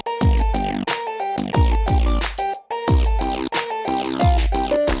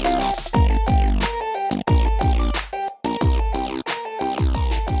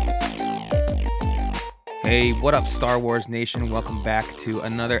Hey, what up, Star Wars Nation? Welcome back to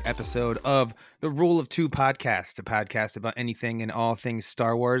another episode of the Rule of Two podcast, a podcast about anything and all things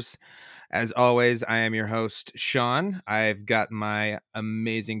Star Wars. As always, I am your host, Sean. I've got my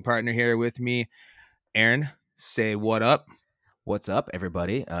amazing partner here with me, Aaron. Say what up. What's up,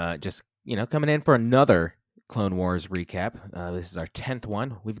 everybody? Just coming in for another Clone Wars recap. This is our 10th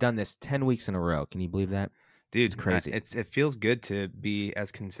one. We've done this 10 weeks in a row. Can you believe that? Dude, it's crazy. It feels good to be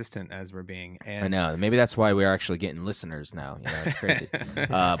as consistent as we're being. And I know. Maybe that's why we are actually getting listeners now. It's crazy.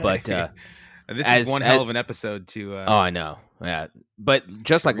 But this is one hell of an episode to. Oh, I know. Yeah, but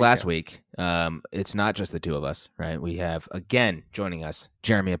just like last week, it's not just the two of us, right? We have again joining us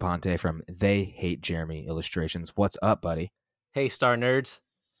Jeremy Aponte from They Hate Jeremy Illustrations. What's up, buddy? Hey, Star Nerds.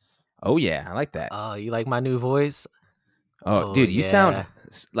 Oh yeah, I like that. Oh, you like my new voice? Oh dude, you sound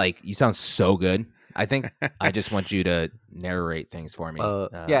so good. I think I just want you to narrate things for me.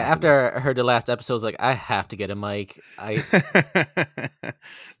 After I heard the last episode, I was like, I have to get a mic. It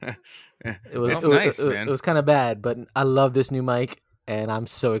was kind of bad, but I love this new mic, and I'm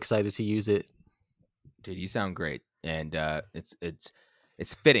so excited to use it. Dude, you sound great, and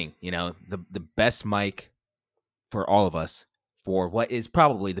it's fitting. The best mic for all of us for what is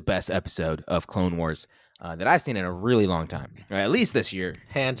probably the best episode of Clone Wars that I've seen in a really long time, or at least this year,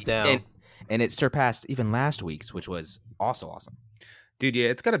 hands down. And it surpassed even last week's, which was also awesome. Dude, yeah,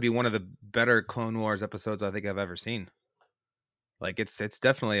 it's got to be one of the better Clone Wars episodes I think I've ever seen. Like, it's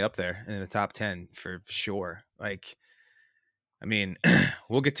definitely up there in the top 10 for sure. Like, I mean,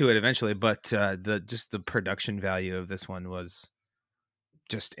 we'll get to it eventually, but the production value of this one was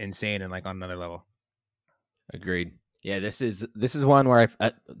just insane and like on another level. Agreed. Yeah, this is one where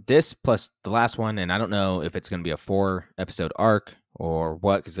this plus the last one, and I don't know if it's going to be a 4-episode arc or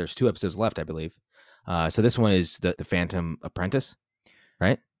what, because there's 2 episodes left, I believe. So this one is the Phantom Apprentice,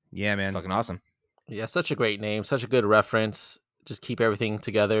 right? Yeah, man, fucking awesome. Yeah, such a great name, such a good reference. Just keep everything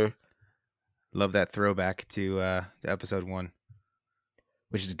together. Love that throwback to episode 1,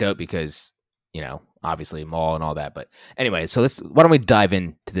 which is dope because obviously Maul and all that. But anyway, so why don't we dive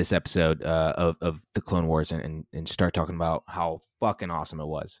into this episode of the Clone Wars and start talking about how fucking awesome it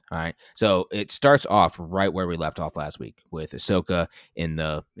was. All right. So it starts off right where we left off last week with Ahsoka in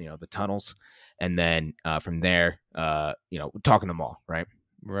the tunnels. And then from there, talking to Maul. Right.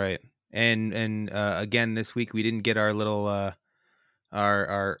 Right. And again, this week we didn't get our little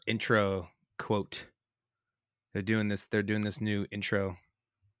our intro quote. They're doing this new intro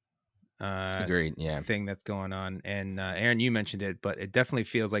agreed, yeah, thing that's going on. And Aaron, you mentioned it, but it definitely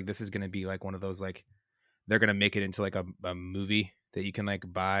feels like this is going to be like one of those, like they're going to make it into like a movie that you can like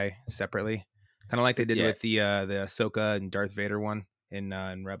buy separately, kind of like they did with the Ahsoka and Darth Vader one in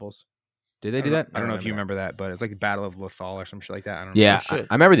Rebels. Did they do that? I don't know if you remember that, but it's like the Battle of Lothal or some shit like that. I don't know. Yeah, I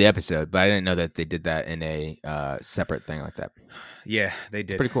remember the episode, but I didn't know that they did that in a separate thing like that. Yeah, they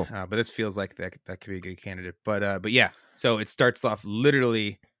did. It's pretty cool. But this feels like that could be a good candidate. But yeah, so it starts off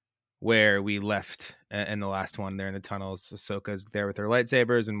literally where we left in the last one. They're in the tunnels. Ahsoka's there with her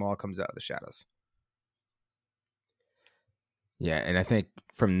lightsabers, and Maul comes out of the shadows. Yeah, and I think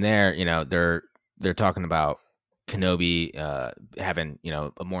from there, they're talking about Kenobi having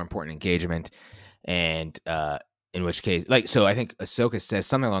a more important engagement, and in which case, so I think Ahsoka says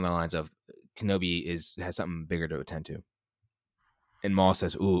something along the lines of Kenobi has something bigger to attend to, and Maul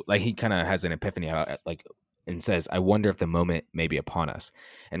says, "Ooh," like he kind of has an epiphany about and says, "I wonder if the moment may be upon us."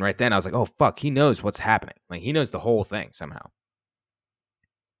 And right then I was like, "Oh fuck, he knows what's happening. Like he knows the whole thing somehow,"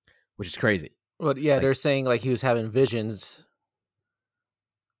 which is crazy. Well, yeah, they're saying like he was having visions.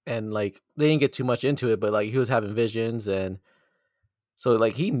 And like they didn't get too much into it, but like he was having visions, and so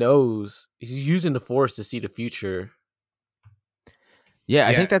like he knows he's using the Force to see the future. Yeah,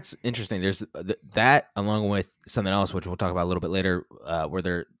 I think that's interesting. There's that along with something else, which we'll talk about a little bit later, where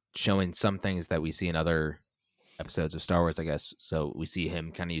they're showing some things that we see in other episodes of Star Wars, I guess. So we see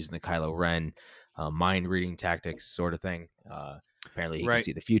him kind of using the Kylo Ren mind reading tactics sort of thing. Apparently he can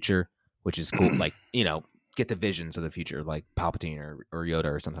see the future, which is cool. Like, get the visions of the future, like Palpatine or Yoda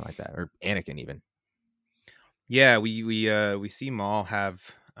or something like that, or Anakin even. Yeah, we see Maul have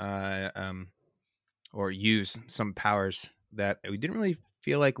or use some powers that we didn't really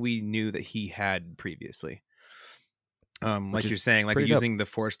feel like we knew that he had previously. Like you're saying, like using the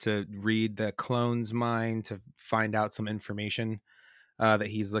Force to read the clone's mind to find out some information that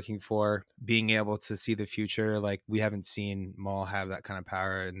he's looking for, being able to see the future. Like we haven't seen Maul have that kind of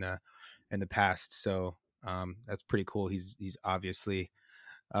power in the past, so that's pretty cool. He's obviously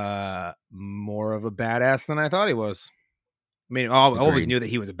more of a badass than I thought he was. I mean, I always knew that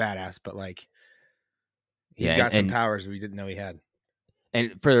he was a badass, but like he's got some powers we didn't know he had.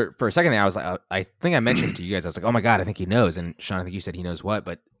 And for a second there, I was like, I think I mentioned to you guys, I was like, oh my God, I think he knows. And Sean, I think you said he knows what,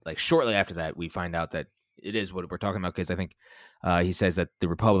 but like shortly after that, we find out that it is what we're talking about. Cause I think he says that the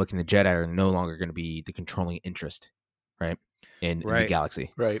Republic and the Jedi are no longer going to be the controlling interest, right? In the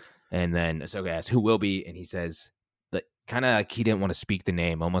galaxy. Right. And then Ahsoka asks who will be. And he says that kind of like he didn't want to speak the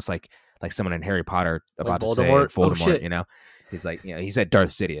name, almost like someone in Harry Potter about to say Voldemort, you know? He's like, you know, he said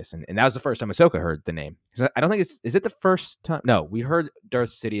Darth Sidious, and that was the first time Ahsoka heard the name. I don't think is it the first time? No, we heard Darth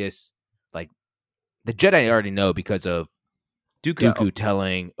Sidious. Like the Jedi already know because of Dooku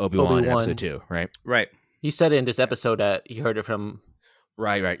telling Obi-Wan in episode 2, right? Right. He said it in this episode that he heard it from.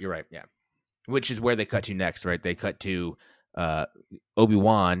 Right. You're right. Yeah, which is where they cut to next, right? They cut to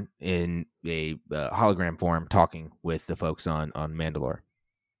Obi-Wan in a hologram form talking with the folks on Mandalore.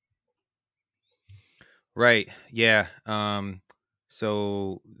 Right. Yeah.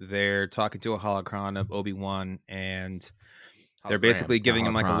 So they're talking to a holocron of Obi-Wan, and they're basically giving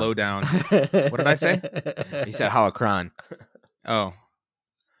him like a lowdown. What did I say? He said holocron. Oh,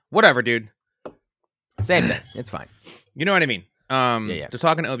 whatever, dude. Same thing. It's fine. You know what I mean? Yeah. They're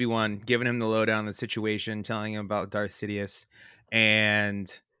talking to Obi-Wan, giving him the lowdown on the situation, telling him about Darth Sidious,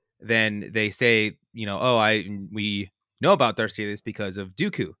 and then they say, you know, we know about Darth Sidious because of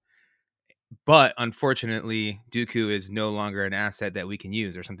Dooku. But unfortunately, Dooku is no longer an asset that we can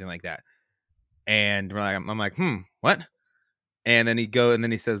use, or something like that. And I'm like, what? And then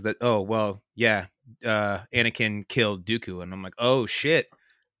he says that, oh well, yeah, Anakin killed Dooku, and I'm like, oh shit,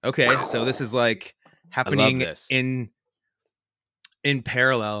 okay, so this is like happening in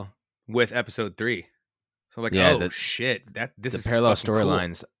parallel with episode 3. So like, shit, this is the parallel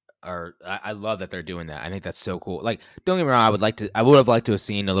storylines. Cool. I love that they're doing that. I think that's so cool. Like, don't get me wrong, I would have liked to have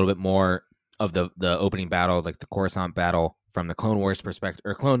seen a little bit more of the opening battle, like the Coruscant battle from the Clone Wars perspective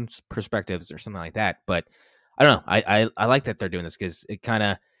or clones perspectives or something like that. But I don't know. I like that they're doing this because it kind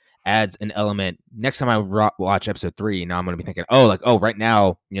of adds an element. Next time I watch episode 3, now I'm going to be thinking, right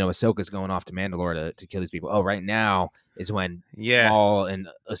now, you know, Ahsoka's going off to Mandalore to kill these people. Oh, right now is when Maul and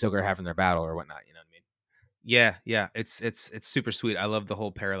Ahsoka are having their battle or whatnot. You know what I mean? Yeah. It's super sweet. I love the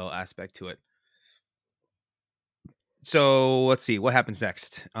whole parallel aspect to it. So let's see what happens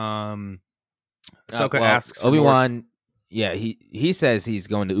next. Ahsoka asks Obi-Wan. Yeah, he says he's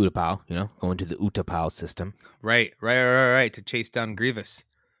going to Utapau, you know, going to the Utapau system. Right, to chase down Grievous.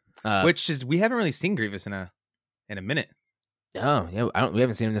 Which is, we haven't really seen Grievous in a minute. Oh, yeah, we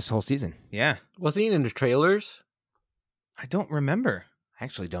haven't seen him this whole season. Yeah. Was he in the trailers? I don't remember. I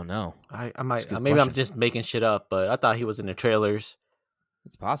actually don't know. I might, maybe I'm just making shit up, but I thought he was in the trailers.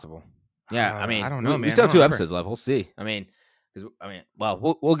 It's possible. Yeah, I mean, I don't know, man. We still have 2 episodes left. We'll see. I mean,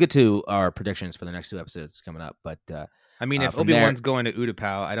 we'll get to our predictions for the next 2 episodes coming up, but I mean, if Obi-Wan's going to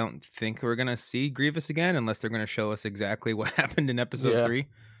Utapau, I don't think we're gonna see Grievous again unless they're gonna show us exactly what happened in episode 3.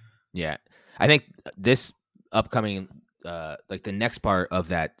 Yeah, I think this upcoming, like the next part of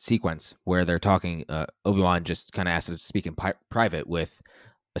that sequence where they're talking, Obi-Wan just kind of asked to speak in private with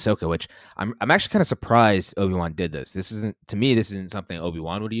Ahsoka, which I'm actually kind of surprised Obi-Wan did this. This isn't something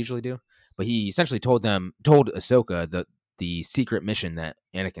Obi-Wan would usually do, but he essentially told Ahsoka the secret mission that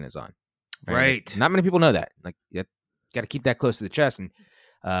Anakin is on. Right. Like, not many people know that. Like, you got to keep that close to the chest, and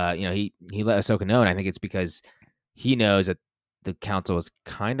you know, he let Ahsoka know, and I think it's because he knows that the council is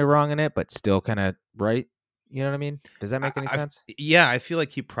kind of wrong in it, but still kind of right. You know what I mean? Does that make any sense? Yeah, I feel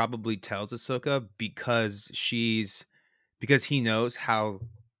like he probably tells Ahsoka because he knows how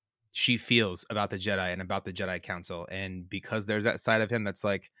she feels about the Jedi and about the Jedi Council, and because there's that side of him that's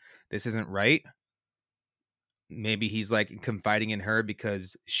like, this isn't right. Maybe he's like confiding in her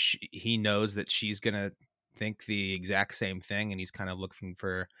because he knows that she's gonna think the exact same thing, and he's kind of looking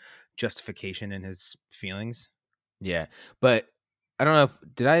for justification in his feelings. Yeah, but I don't know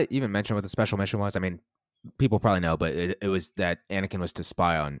did I even mention what the special mission was? I mean, people probably know, but it was that Anakin was to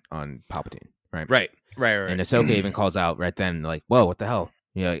spy on Palpatine, right? Right. And Ahsoka even calls out right then, like, "Whoa, what the hell?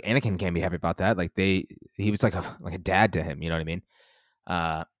 You know, Anakin can't be happy about that. Like, he was like a dad to him. You know what I mean?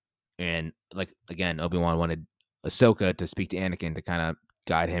 And like again, Obi-Wan wanted Ahsoka to speak to Anakin to kind of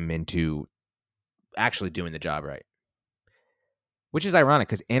guide him into actually doing the job right. Which is ironic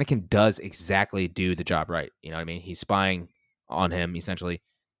because Anakin does exactly do the job right. You know what I mean? He's spying on him, essentially.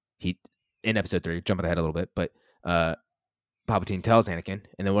 In episode 3, jumping ahead a little bit, but Palpatine tells Anakin,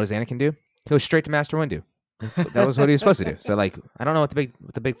 and then what does Anakin do? He goes straight to Master Windu. That was what he was supposed to do. So, like, I don't know what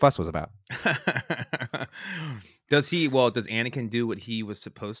the big fuss was about. Does Anakin do what he was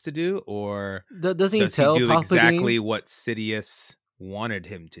supposed to do, or does he tell do Palpatine exactly what Sidious wanted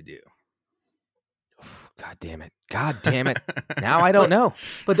him to do? God damn it. Now I don't know.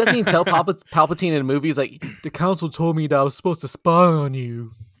 But doesn't he tell Palpatine in the movies, like, the council told me that I was supposed to spy on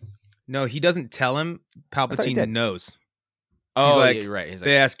you? No, he doesn't tell him. Palpatine knows. Oh, like, yeah, you're right.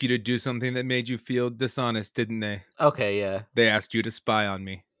 They asked you to do something that made you feel dishonest, didn't they? Okay, yeah. They asked you to spy on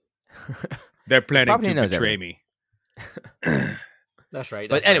me. They're planning to betray me. That's right.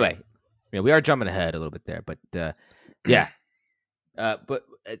 But anyway, we are jumping ahead a little bit there. But yeah.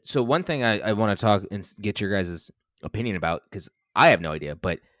 So one thing I want to talk and get your guys' opinion about, because I have no idea,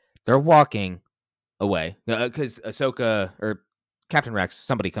 but they're walking away because Ahsoka or Captain Rex,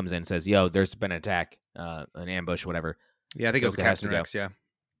 somebody comes in and says, "Yo, there's been an attack, an ambush, whatever." Yeah, I think it was Captain Rex. Yeah,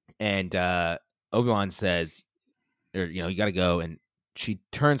 and Obi-Wan says, "Or you got to go." And she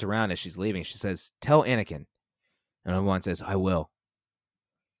turns around as she's leaving. She says, "Tell Anakin," and Obi-Wan says, "I will."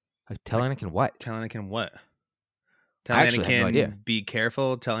 Tell Anakin what? Tell Anakin what? Tell Anakin, be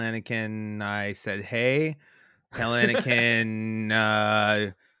careful. Tell Anakin I said hey. Tell Anakin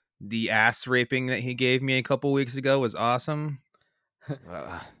the ass raping that he gave me a couple weeks ago was awesome.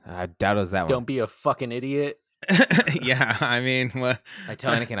 I doubt it was that one. Don't be a fucking idiot. Yeah, I mean, what? I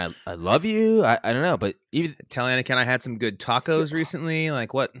tell Anakin I love you. I don't know, but even tell Anakin I had some good tacos recently.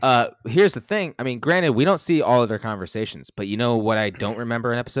 Like what? Here's the thing. I mean, granted, we don't see all of their conversations, but you know what I don't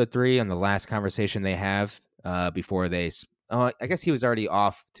remember in episode 3 on the last conversation they have before they. I guess he was already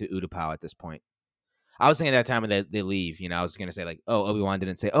off to Utapau at this point. I was thinking at that time when they leave. I was gonna say like, oh, Obi-Wan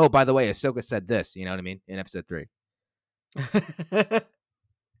didn't say, oh, by the way, Ahsoka said this. You know what I mean? In episode 3.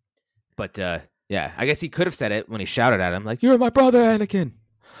 But yeah, I guess he could have said it when he shouted at him, like, "You're my brother, Anakin.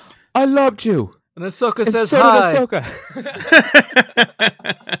 I loved you." And Ahsoka says hi. Ahsoka.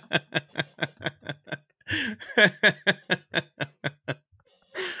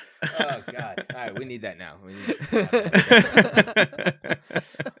 Oh God! All right, we need that now.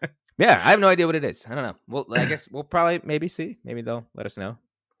 Yeah, I have no idea what it is. I don't know. Well, I guess we'll probably maybe see. Maybe they'll let us know,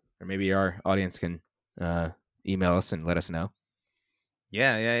 or maybe our audience can email us and let us know.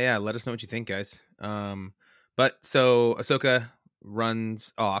 Yeah. Let us know what you think, guys. But so Ahsoka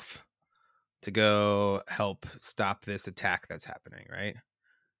runs off to go help stop this attack that's happening, right?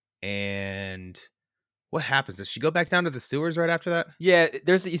 And what happens? Does she go back down to the sewers right after that? Yeah,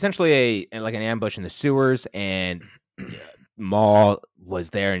 there's essentially an ambush in the sewers, and Maul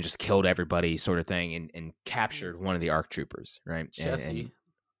was there and just killed everybody, sort of thing, and captured one of the ARC troopers, right? Jesse.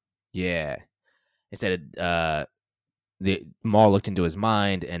 Yeah. It said the Maul looked into his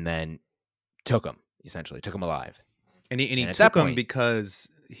mind and then took him alive. And he took him because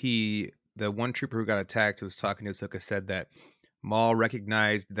the one trooper who got attacked who was talking to Ahsoka said that Maul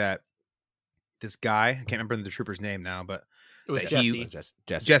recognized that this guy, I can't remember the trooper's name now, but it was Jesse.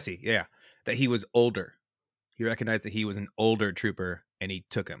 Jesse, yeah. That he was older. He recognized that he was an older trooper and he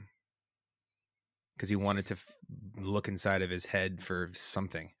took him. Because he wanted to look inside of his head for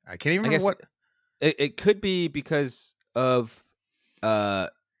something. I can't even remember what. It could be because of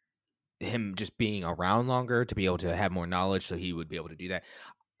him just being around longer to be able to have more knowledge, so he would be able to do that.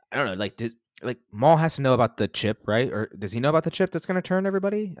 I don't know. Like Maul has to know about the chip, right? Or does he know about the chip that's going to turn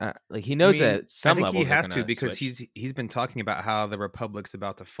everybody? Like he knows that some level. I think he has to because he's been talking about how the Republic's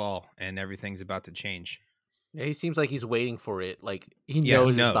about to fall and everything's about to change. Yeah, he seems like he's waiting for it. Like he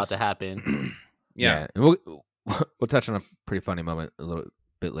knows it's about to happen. Yeah. We'll touch on a pretty funny moment a little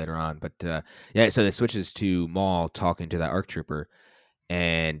bit later on, but yeah. So it switches to Maul talking to that ARC trooper,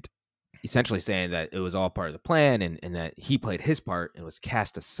 and essentially saying that it was all part of the plan, and that he played his part and was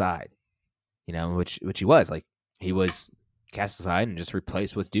cast aside. Which he was. Like he was cast aside and just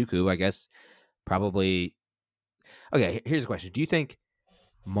replaced with Dooku. I guess probably. Okay, here's a question: do you think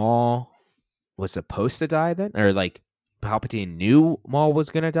Maul was supposed to die then, or like Palpatine knew Maul was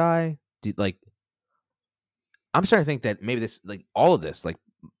gonna die? I'm starting to think that maybe this, like all of this, like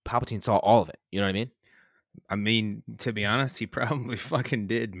Palpatine saw all of it. You know what I mean? I mean, to be honest, he probably fucking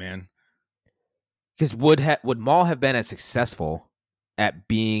did, man. Because would Maul have been as successful at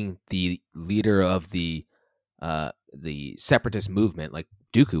being the leader of the separatist movement like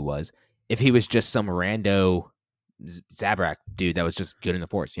Dooku was if he was just some rando Zabrak dude that was just good in the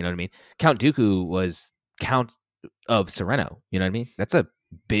Force? You know what I mean? Count Dooku was Count of Sereno. You know what I mean? That's a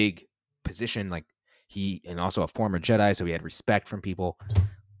big position. Like and also a former Jedi, so he had respect from people.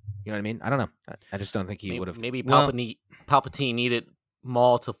 You know what I mean? I don't know. I just don't think he would have. Maybe Palpatine needed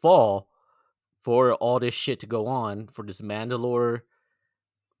Maul to fall for all this shit to go on, for this Mandalore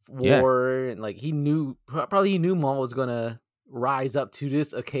war, and like he knew Maul was gonna rise up to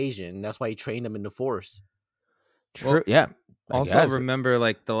this occasion. That's why he trained him in the Force. True. Well, yeah. Also, remember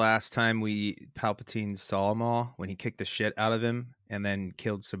like the last time Palpatine saw Maul when he kicked the shit out of him and then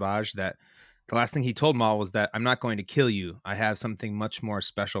killed Savage. That the last thing he told Maul was that I'm not going to kill you. I have something much more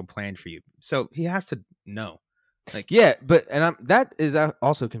special planned for you. So he has to know. Like, yeah, but that is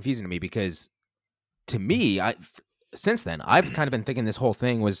also confusing to me because to me, since then I've kind of been thinking this whole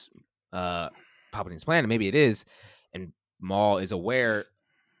thing was Palpatine's plan, and maybe it is, and Maul is aware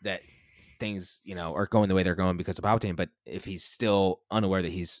that things, are going the way they're going because of Palpatine, but if he's still unaware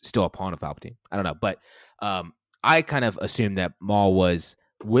that he's still a pawn of Palpatine, I don't know. But I kind of assumed that Maul was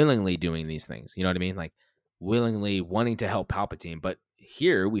willingly doing these things. You know what I mean? Like willingly wanting to help Palpatine. But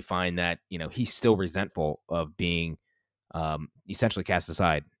here we find that, he's still resentful of being essentially cast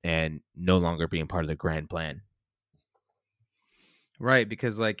aside and no longer being part of the grand plan. Right,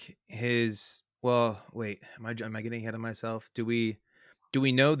 because like wait, am I getting ahead of myself? Do we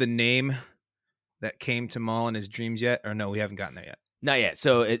know the name that came to Maul in his dreams yet? Or no, we haven't gotten there yet. Not yet.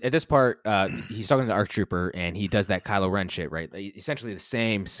 So at this part, he's talking to the ARC Trooper, and he does that Kylo Ren shit, right? Essentially the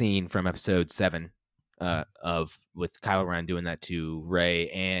same scene from Episode 7 with Kylo Ren doing that to Rey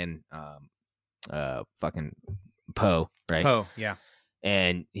and fucking Poe, right? Poe, yeah.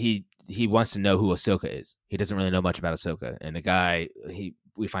 And he wants to know who Ahsoka is. He doesn't really know much about Ahsoka, and the guy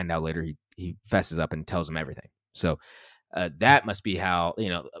we find out later he fesses up and tells him everything. So that must be how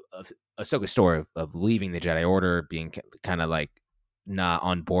Ahsoka's story of leaving the Jedi Order, being kind of like not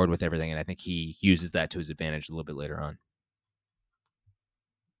on board with everything, and I think he uses that to his advantage a little bit later on.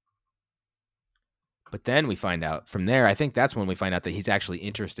 But then we find out from there, I think that's when we find out that he's actually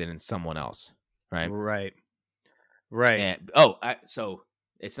interested in someone else, right? Right. And, so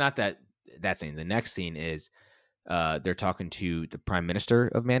it's not that scene. The next scene is they're talking to the Prime Minister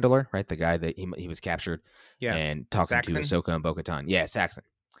of Mandalore, right? The guy that he was captured, and talking Saxon? To Ahsoka and Bo-Katan. Yeah, Saxon.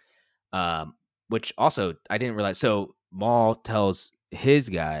 Which also I didn't realize. So Maul tells his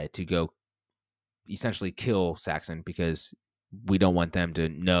guy to go essentially kill Saxon because we don't want them to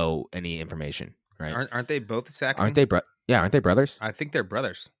know any information, right? Aren't they both Saxon? Aren't they brothers? I think they're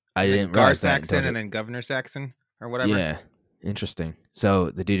brothers. I didn't realize that. Saxon and then Governor Saxon or whatever. Yeah, interesting. So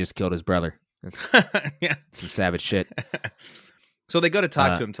the dude just killed his brother. Yeah, some savage shit. So they go to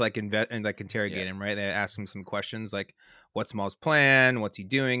talk to him to interrogate him, right? They ask him some questions like, "What's Maul's plan? What's he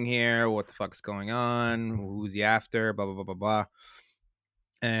doing here? What the fuck's going on? Who's he after? Blah blah blah blah blah."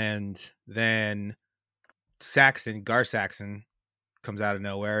 And then Gar Saxon, comes out of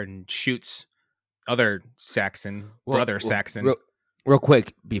nowhere and shoots other Saxon, brother Saxon. Real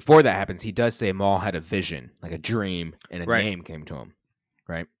quick, before that happens, he does say Maul had a vision, like a dream, and a name came to him,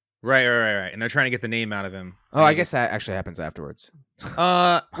 right? Right. And they're trying to get the name out of him. Oh, I guess that actually happens afterwards.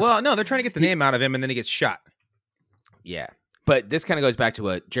 Well, no, they're trying to get the name out of him, and then he gets shot. Yeah. But this kind of goes back to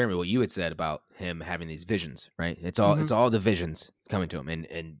what you had said about him having these visions, right? It's all the visions coming to him,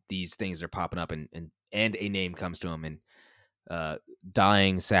 and these things are popping up, and a name comes to him, and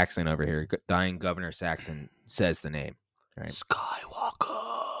dying Saxon over here, dying Governor Saxon says the name, right?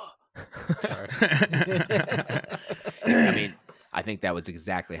 Skywalker. Sorry. I mean, I think that was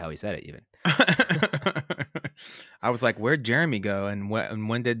exactly how he said it, even. I was like, where'd Jeremy go? And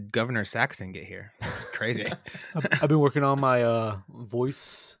when did Governor Saxon get here? Crazy. I've been working on my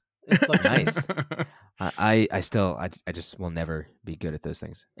voice. Nice. I just will never be good at those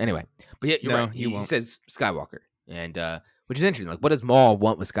things. Anyway, but yeah, you're right. He says Skywalker, and which is interesting. Like, what does Maul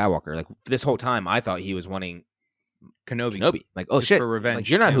want with Skywalker? Like, this whole time, I thought he was wanting Kenobi. Like, oh, just shit, for revenge. Like,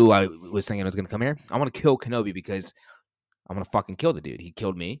 you're not who I was thinking was going to come here. I want to kill Kenobi because I want to fucking kill the dude. He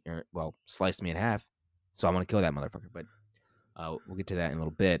killed me, sliced me in half. So I want to kill that motherfucker. But we'll get to that in a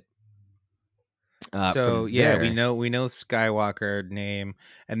little bit. We know Skywalker name,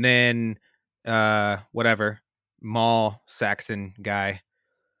 and then Maul Saxon guy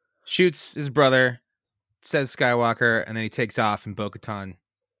shoots his brother, says Skywalker, and then he takes off, and Bo-Katan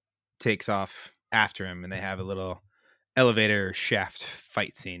takes off after him, and they have a little elevator shaft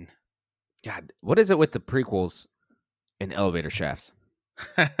fight scene. God, what is it with the prequels and elevator shafts?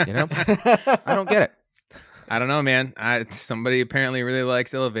 You know, I don't get it. I don't know, man. Somebody apparently really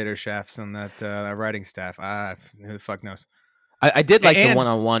likes elevator shafts on that writing staff. Who the fuck knows? I did like the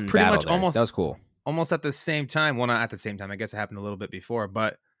one-on-one pretty battle much there. That was cool. Almost at the same time. Well, not at the same time. I guess it happened a little bit before.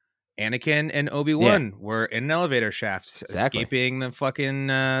 But Anakin and Obi-Wan were in an elevator shaft, escaping the fucking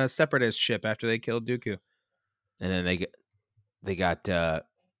Separatist ship after they killed Dooku. And then they got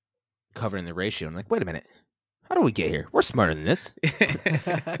covered in the ratio. I'm like, wait a minute. How do we get here? We're smarter than this.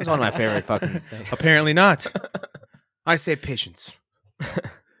 That's one of my favorite fucking things. Apparently not. I say patience.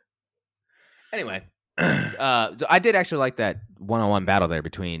 Anyway, so I did actually like that one-on-one battle there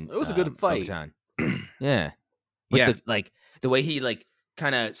between. It was a good fight. Yeah. With the way he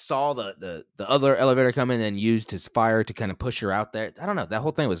kind of saw the other elevator come in and used his fire to kind of push her out there. I don't know. That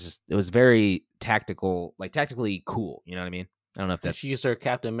whole thing was it was very tactical, like tactically cool. You know what I mean? I don't know if that's. She used her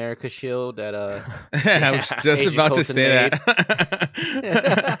Captain America shield that I was just Agent about to Coulson say made.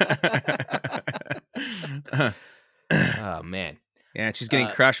 that. Oh man. Yeah, she's getting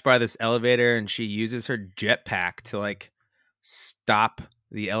crushed by this elevator, and she uses her jetpack to like stop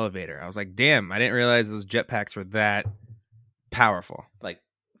the elevator. I was like, damn, I didn't realize those jetpacks were that powerful. Like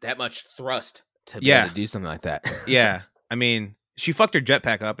that much thrust to be able to do something like that. Yeah. I mean, she fucked her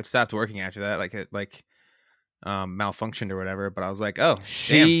jetpack up. It stopped working after that. Like it malfunctioned or whatever. But I was like, oh,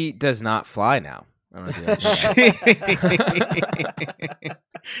 she does not fly now. I don't know if you guys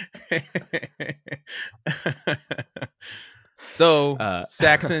So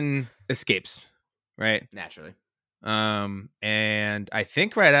Saxon escapes, right? Naturally. And I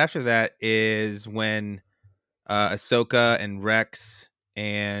think right after that is when Ahsoka and Rex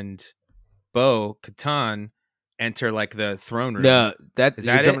and Bo-Katan enter like the throne room. No, you're that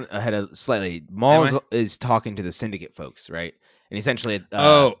jumping ahead slightly. Maul is talking to the Syndicate folks, right? And essentially,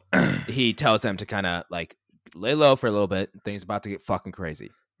 he tells them to kind of like lay low for a little bit. Things about to get fucking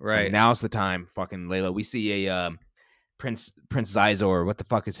crazy. Right. And now's the time. Fucking lay low. We see a Prince Xizor. What the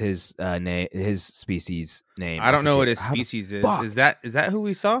fuck is his name? His species name? I don't know what his species is. Is that who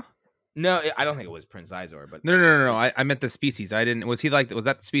we saw? No, I don't think it was Prince Xizor. But no. I meant the species. I didn't. Was that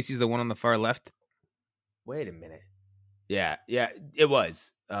the species, the one on the far left? Wait a minute. Yeah, it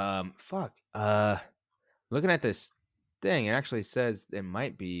was. Fuck. Looking at this thing, it actually says it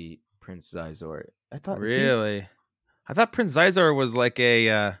might be Prince Xizor. I thought. Really? I thought Prince Xizor was like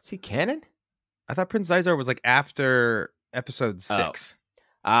a. Is he canon? I thought Prince Xizor was like after episode 6.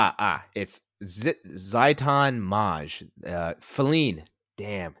 It's Zaitan Maj. Feline.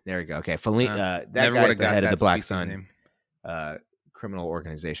 Damn. There we go. Okay, Feline. That guy's the head of the Black Sun criminal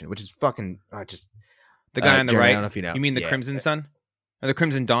organization, which is fucking just. The guy on the Jeremy, right. I don't know if you know. You mean the Crimson Sun? Or the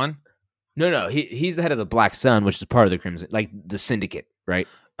Crimson Dawn? No. He's the head of the Black Sun, which is part of the Crimson, like the Syndicate, right?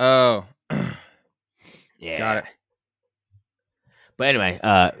 Oh. Yeah. Got it. But anyway,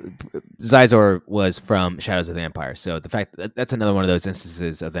 Xizor was from Shadows of the Empire, so the fact that's another one of those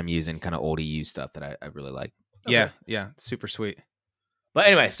instances of them using kind of old EU stuff that I really like. Okay. Yeah, super sweet. But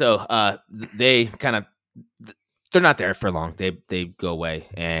anyway, so they kind of they're not there for long. They go away,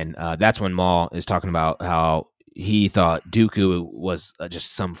 and that's when Maul is talking about how he thought Dooku was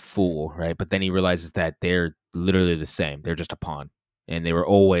just some fool, right? But then he realizes that they're literally the same. They're just a pawn, and they were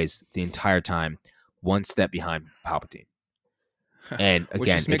always the entire time one step behind Palpatine. And again, which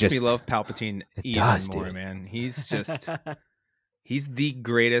just makes me love Palpatine even more, dude. Man. He's just he's the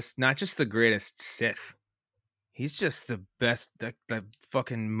greatest, not just the greatest Sith. He's just the best, the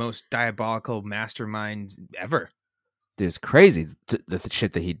fucking most diabolical mastermind ever. It's crazy the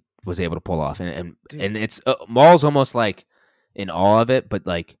shit that he was able to pull off, and it's Maul's almost like in awe of it, but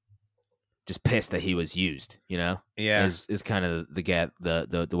like just pissed that he was used. You know, yeah, is kind of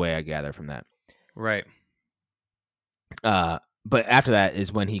the way I gather from that, right? But after that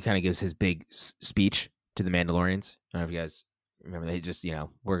is when he kind of gives his big speech to the Mandalorians. I don't know if you guys remember. They just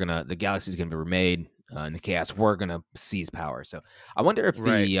the galaxy's gonna be remade in the chaos. We're gonna seize power. So I wonder if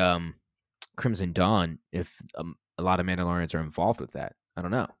the Crimson Dawn, if a lot of Mandalorians are involved with that. I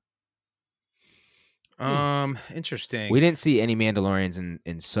don't know. Interesting. We didn't see any Mandalorians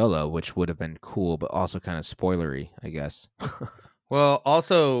in Solo, which would have been cool, but also kind of spoilery, I guess. Well,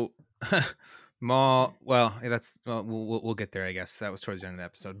 also, Maul. Well, we'll get there. I guess that was towards the end of the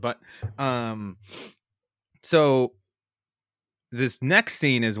episode. But so this next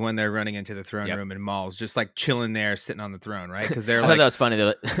scene is when they're running into the throne room, and Maul's just like chilling there, sitting on the throne, right? Because they're I thought that was funny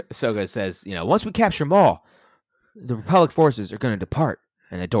that Ahsoka says, once we capture Maul, the Republic forces are going to depart,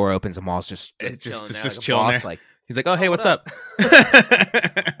 and the door opens, and Maul's just chilling there. Like, he's like, "Oh, hey, what's up?"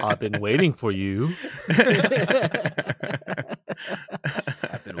 I've been waiting for you.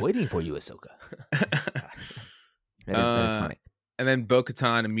 I've been waiting for you, Ahsoka. That is funny. And then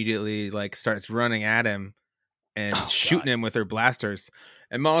Bo-Katan immediately like starts running at him and shooting him with her blasters.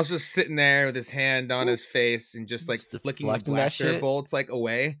 And Maul's just sitting there with his hand on his face and just like flicking the blaster bolts like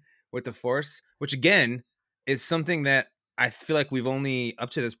away with the Force, which again is something that I feel like we've only up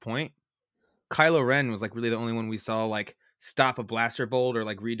to this point. Kylo Ren was like really the only one we saw like stop a blaster bolt or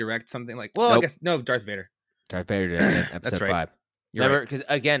like redirect something like. Well, nope. I guess no, Darth Vader. Darth Vader did episode That's right. 5. Remember, because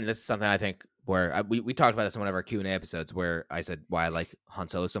again, this is something I think where we talked about this in one of our Q&A episodes where I said why I like Han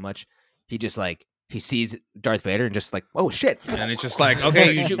Solo so much. He just like he sees Darth Vader and just like, oh shit, and it's just like,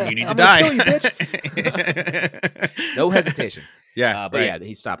 okay, you need to die, kill you, bitch. No hesitation. Yeah, but yeah,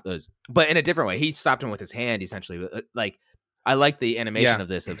 he stopped those, but in a different way. He stopped him with his hand, essentially. Like I like the animation of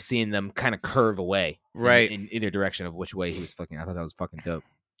this, of seeing them kind of curve away, in either direction of which way he was flicking. I thought that was fucking dope.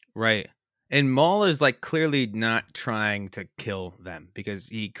 Right. And Maul is like clearly not trying to kill them because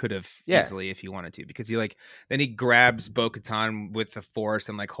he could have easily if he wanted to. Because then he grabs Bo-Katan with the Force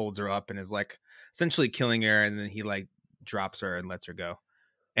and like holds her up and is like essentially killing her, and then he like drops her and lets her go.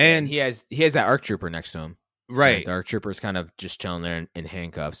 And he has that ARC Trooper next to him. Right. The ARC Trooper is kind of just chilling there in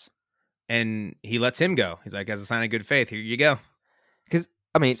handcuffs. And he lets him go. He's like, as a sign of good faith, here you go. Because,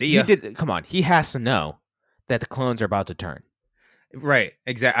 I mean, come on. He has to know that the clones are about to turn. Right.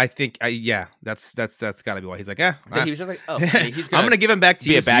 Exactly. I think, that's got to be why. He's like, he was just like, he's I'm going to give him back to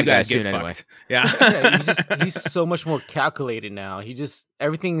you. Be a bad guy soon anyway. Yeah. He's so much more calculated now.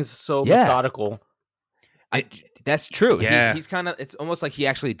 Everything is so methodical. That's true. Yeah. He's kind of, it's almost like he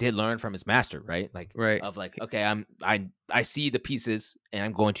actually did learn from his master, right? Like, of like, okay, I see the pieces and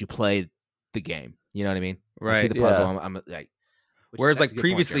I'm going to play the game. You know what I mean? Right. I see the puzzle. I'm like, whereas like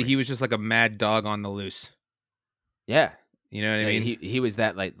previously he was just like a mad dog on the loose. Yeah. You know what I mean? He was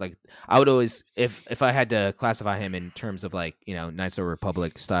that like I would always, if I had to classify him in terms of like, Knights of the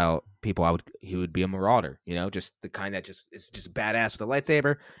Republic style people, he would be a marauder, just the kind that is just badass with a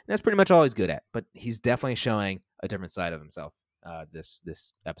lightsaber. And that's pretty much all he's good at. But he's definitely showing a different side of himself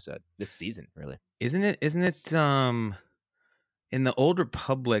this episode, this season, really. Isn't it in the Old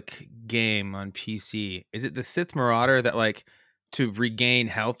Republic game on PC, is it the Sith Marauder that like to regain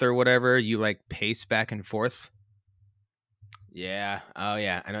health or whatever, you like pace back and forth? Yeah. Oh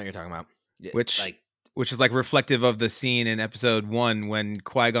yeah. I know what you're talking about. Which is like reflective of the scene in episode 1 when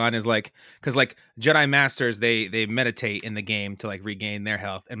Qui-Gon is like, because like Jedi Masters, they meditate in the game to like regain their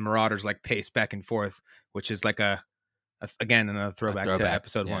health, and Marauders like pace back and forth, which is like again another throwback to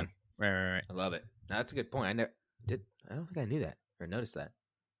episode 1. Right. I love it. That's a good point. I don't think I knew that or noticed that.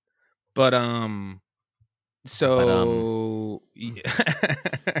 But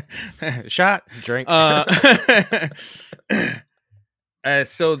shot drink.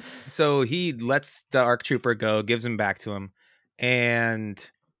 So he lets the ARC Trooper go, gives him back to him,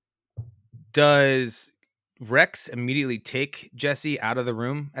 and does Rex immediately take Jesse out of the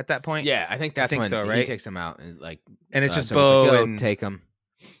room at that point? Yeah, I think that's when right? he takes him out, and it's just Bo and take him,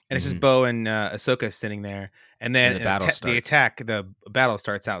 and it's just Bo and Ahsoka sitting there, and then the battle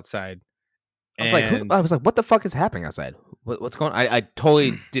starts outside. I was like, what the fuck is happening outside? What's going on? I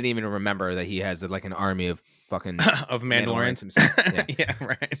totally didn't even remember that he has like an army of fucking of Mandalorians himself. Yeah. Yeah,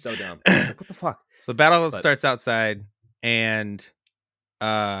 right. So dumb. I was like, what the fuck? So the battle starts outside, and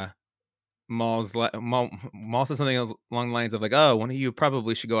Maul says something else along the lines of like, "Oh, one of you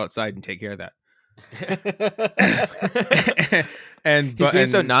probably should go outside and take care of that." And he's being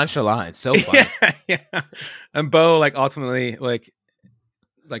so nonchalant. It's so funny. Yeah. And Bo like ultimately like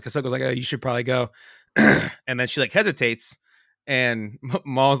Ahsoka's like, "Oh, you should probably go," and then she like hesitates, and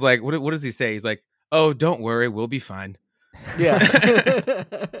Maul's like, "What does he say?" He's like, "Oh, don't worry, we'll be fine." Yeah.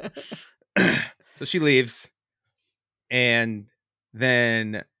 So she leaves, and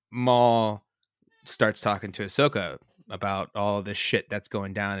then Maul starts talking to Ahsoka about all of this shit that's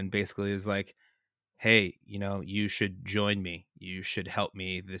going down, and basically is like, "Hey, you should join me. You should help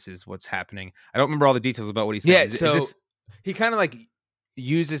me. This is what's happening." I don't remember all the details about what he said. Yeah, he kind of like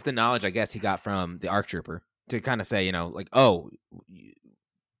uses the knowledge, I guess, he got from the ARC Trooper to kind of say, like, "Oh,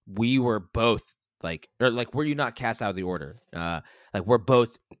 we were both like, or like, were you not cast out of the order? Like, we're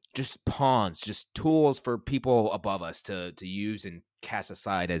both just pawns, just tools for people above us to use and cast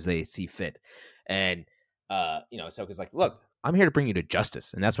aside as they see fit." And Ahsoka's like, "Look, I'm here to bring you to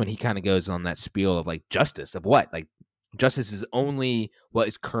justice." And that's when he kind of goes on that spiel of like, justice of what? Like, justice is only what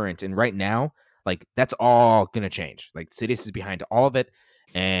is current, and right now, like, that's all gonna change. Like, Sidious is behind all of it,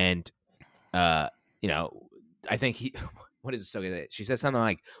 and I think he. What is Ahsoka? She says something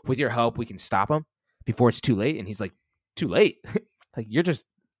like, "With your help, we can stop him before it's too late." And he's like, "Too late? Like,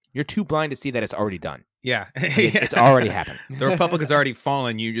 you're too blind to see that it's already done." Yeah, it's already happened. The Republic has already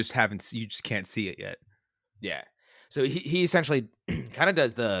fallen. You just can't see it yet. Yeah. So he essentially kind of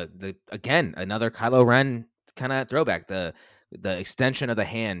does the again another Kylo Ren kind of throwback, the extension of the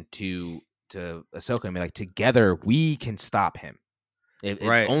hand to Ahsoka, and be like, together we can stop him. It's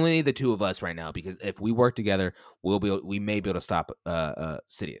only the two of us right now, because if we work together, we may be able to stop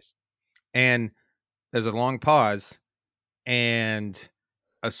Sidious. And there's a long pause, and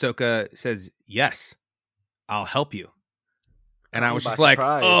Ahsoka says, "Yes, I'll help you." And I was just like,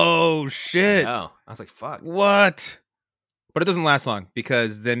 "Oh shit!" I was like, "Fuck, what?" But it doesn't last long,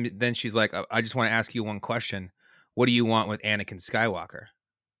 because then she's like, "I just want to ask you one question. What do you want with Anakin Skywalker?"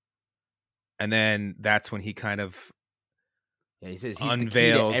 And then that's when he kind of he says he's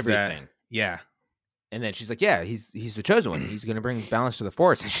unveils the key to everything. Yeah. And then she's like, yeah, he's the chosen one. He's going to bring balance to the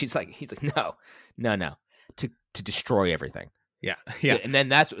Force. And he's like, no, to destroy everything. Yeah. And then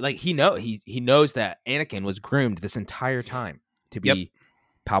that's like he knows that Anakin was groomed this entire time to be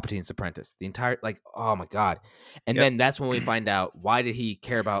Palpatine's apprentice. The entire oh my god. And then that's when we find out why did he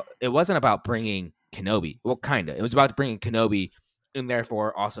care about. It wasn't about bringing Kenobi. Well, kind of. It was about bringing Kenobi, and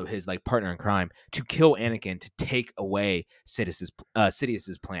therefore also his partner in crime, to kill Anakin, to take away Sidious's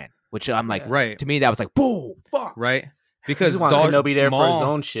plan. Which I'm like, right. To me, that was like, boom, fuck, right? Because Kenobi there for his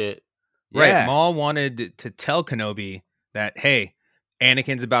own shit. Right. Yeah. Maul wanted to tell Kenobi that, hey,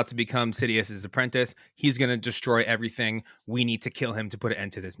 Anakin's about to become Sidious's apprentice. He's going to destroy everything. We need to kill him to put an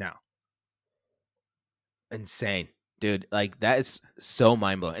end to this now. Insane, dude. Like, that is so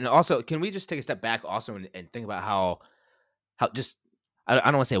mind-blowing. And also, can we just take a step back also and think about how just, I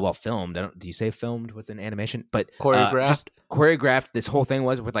don't want to say well filmed. Do you say filmed with an animation? But choreographed. Just choreographed this whole thing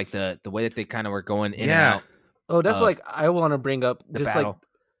was with the way that they kind of were going in and out. Oh, that's I want to bring up just battle.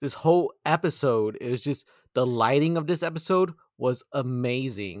 This whole episode. It was just the lighting of this episode was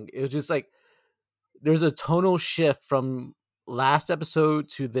amazing. It was just there's a tonal shift from last episode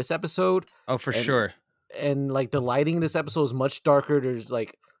to this episode. Oh, for sure. And the lighting in this episode is much darker. There's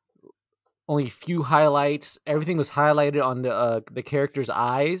only a few highlights. Everything was highlighted on the character's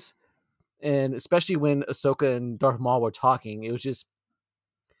eyes, and especially when Ahsoka and Darth Maul were talking, it was just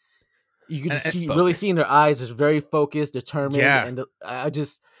you could just really see in their eyes. It's very focused, determined, and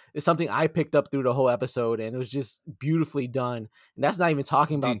it's something I picked up through the whole episode, and it was just beautifully done. And that's not even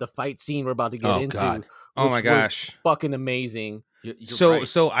talking about the fight scene we're about to get into. God. Oh my gosh, fucking amazing! You're right.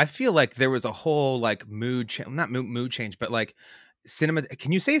 So I feel like there was a whole mood not mood change, but cinema.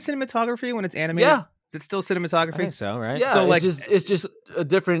 Can you say cinematography when it's animated? Yeah. Is it still cinematography? I think so, right? Yeah. So it's just a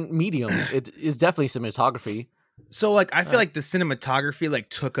different medium. It is definitely cinematography. So I feel like the cinematography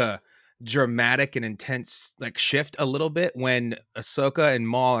took a dramatic and intense shift a little bit when Ahsoka and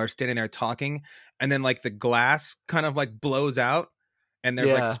Maul are standing there talking, and then the glass kind of blows out, and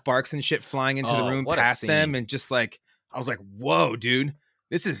there's sparks and shit flying into the room past them, and just I was like, whoa, dude,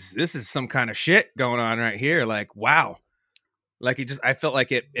 this is some kind of shit going on right here. Wow. I felt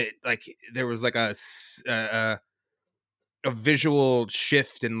like it there was a visual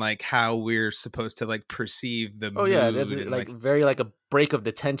shift in how we're supposed to perceive the mood. Yeah, that's very a break of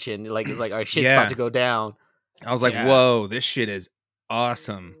the tension. It's all right, shit's about to go down. I was like, whoa, this shit is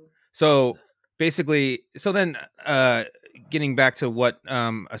awesome. So basically, then getting back to what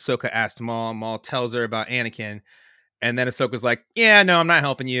Ahsoka asked Maul tells her about Anakin. And then Ahsoka's like, yeah, no, I'm not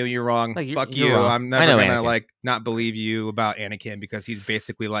helping you. You're wrong. Fuck you. Wrong. I'm never going to not believe you about Anakin, because he's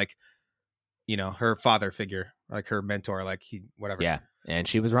basically her father figure, her mentor, whatever. Yeah. And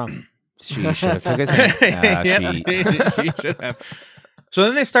she was wrong. She should have took his hand. She should have. So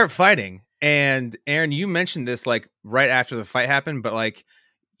then they start fighting. And Aaron, you mentioned this right after the fight happened, but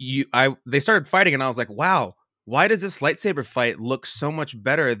they started fighting, and I was like, wow, why does this lightsaber fight look so much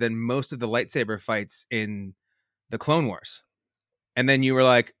better than most of the lightsaber fights in the Clone Wars? And then you were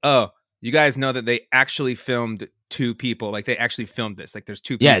like, oh, you guys know that they actually filmed two people. They actually filmed this. There's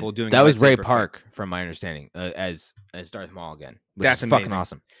two people doing that. Was Ray Park, from my understanding, as Darth Maul again. That's amazing. Fucking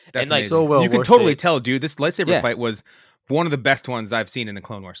awesome. That's amazing. So well. You can totally tell, dude. This lightsaber fight was one of the best ones I've seen in the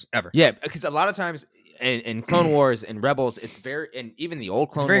Clone Wars ever. Yeah, because a lot of times in Clone Wars and Rebels, it's very, and even the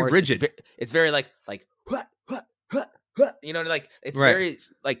old Clone Wars, rigid. It's very it's very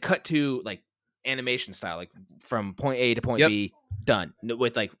cut to animation style, from point A to point B, done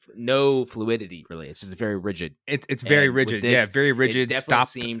with no fluidity really. It's just very rigid. It's very rigid. This, very rigid. Stop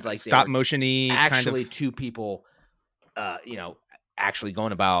seemed like stop motion-y. Actually, two people, actually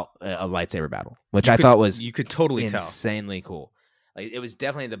going about a lightsaber battle, which I thought was you could totally insanely cool. It was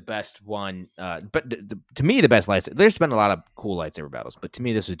definitely the best one. But to me, the best lightsaber. There's been a lot of cool lightsaber battles, but to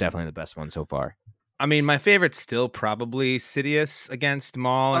me, this was definitely the best one so far. I mean, my favorite's still probably Sidious against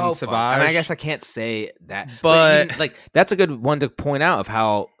Maul and Savage. I mean, I guess I can't say that, but that's a good one to point out of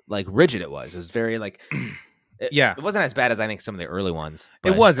how rigid it was. It was very it wasn't as bad as I think some of the early ones.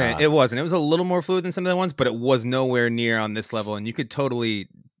 But, it wasn't. It was a little more fluid than some of the ones, but it was nowhere near on this level. And you could totally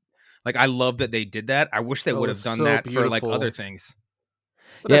I love that they did that. I wish they would have done that beautiful. For other things.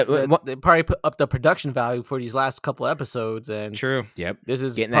 They probably put up the production value for these last couple episodes. And true. Yep. This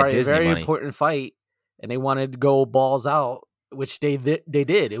is getting probably a very important fight. And they wanted to go balls out, which they did.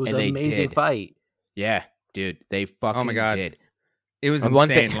 It was an amazing fight. Yeah, dude, they fucking oh my God. Did. It was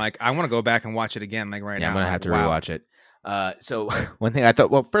insane. I want to go back and watch it again, right now. I'm gonna have to rewatch it. So one thing I thought.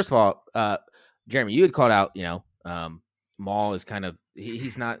 Well, first of all, Jeremy, you had called out. Maul is kind of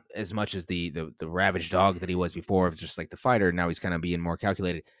he's not as much as the ravaged dog that he was before, just the fighter. Now he's kind of being more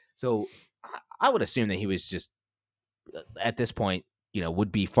calculated. So I would assume that he was just at this point,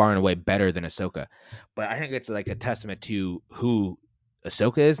 would be far and away better than Ahsoka. But I think it's like a testament to who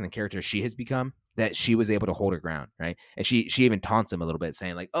Ahsoka is and the character she has become, that she was able to hold her ground, right? And she even taunts him a little bit,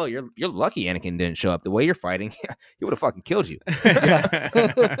 saying like, "Oh, you're lucky Anakin didn't show up. The way you're fighting, he would have fucking killed you."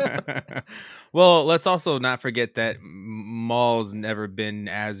 Well, let's also not forget that Maul's never been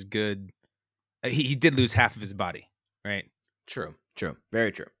as good. He did lose half of his body, right? True,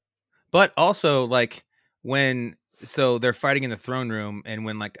 very true. But also, like, so they're fighting in the throne room, and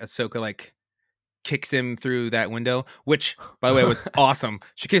when like Ahsoka like kicks him through that window, which by the way was awesome.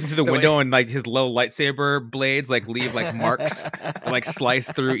 She kicks him through the window, and like his little lightsaber blades like leave like marks like slice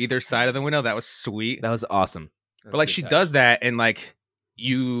through either side of the window. That was sweet. That was awesome. But like she does that, and like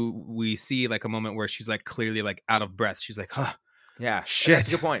we see like a moment where she's like clearly like out of breath. She's like, "Huh, yeah, shit." That's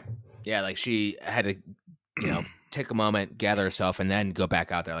a good point. Yeah, like she had to, take a moment, gather herself, and then go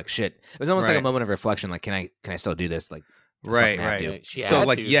back out there. Like shit, it was almost like a moment of reflection. Like, can I still do this? Like, right. So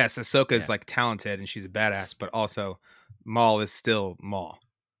like, yes, Ahsoka is like talented and she's a badass, but also Maul is still Maul.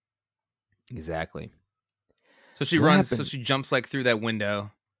 Exactly. So she runs. So she jumps like through that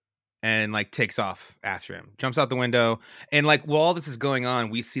window, and like takes off after him. Jumps out the window, and like while all this is going on,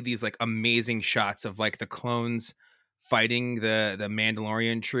 we see these like amazing shots of like the clones fighting the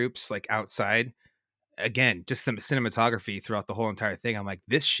Mandalorian troops like outside. Again, just the cinematography throughout the whole entire thing. I'm like,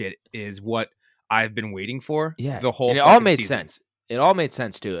 this shit is what I've been waiting for. Yeah, the whole. And it all made sense. It all made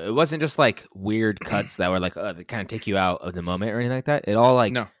sense too. It wasn't just like weird cuts that were like that kind of take you out of the moment or anything like that. It all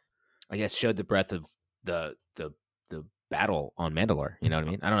like, no, I guess showed the breadth of the battle on Mandalore. You know what I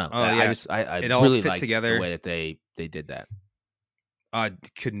mean? I don't know. Oh yeah, I it all really fit liked together. The way that they did that. I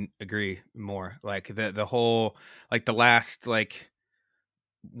couldn't agree more. Like the whole like the last like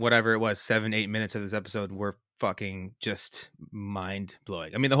whatever it was 7-8 minutes of this episode were fucking just mind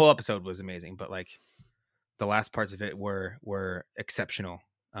blowing. I mean, the whole episode was amazing, but like the last parts of it were exceptional.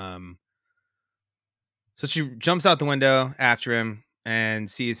 So she jumps out the window after him and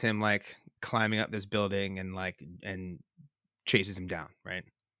sees him like climbing up this building and chases him down, right?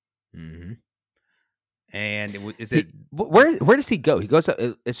 Mm-hmm. And where does he go? He goes up.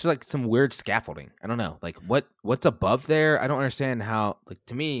 It's like some weird scaffolding. I don't know. Like what's above there? I don't understand how. Like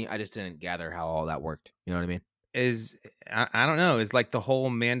to me, I just didn't gather how all that worked. You know what I mean? I don't know. Is like the whole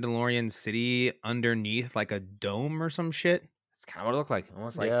Mandalorian city underneath like a dome or some shit? That's kind of what it looked like.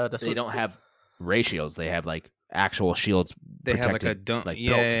 Almost like they don't have ray shields. They have like actual shields. They have like a dome. Like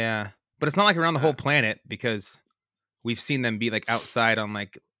yeah. But it's not like around the whole planet, because we've seen them be like outside on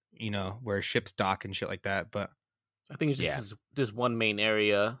like, where ships dock and shit like that. But I think it's just one main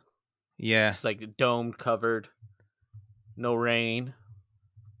area. Yeah. It's like domed, covered, no rain.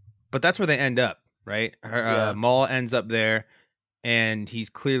 But that's where they end up, right? Maul ends up there, and he's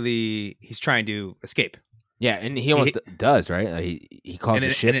trying to escape. Yeah, and he almost does, right? He calls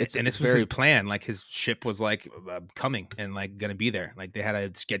his ship. And this was his plan. Like his ship was like coming and like gonna be there. Like they had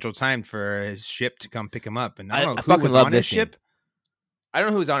a scheduled time for his ship to come pick him up. And I don't know who was on his ship. I don't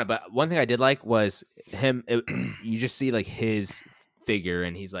know who was on it, but one thing I did like was him. You just see like his figure,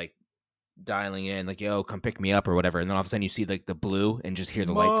 and he's like dialing in, like, "Yo, come pick me up" or whatever. And then all of a sudden, you see like the blue, and just hear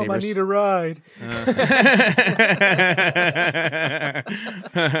the lightsabers. I need a ride.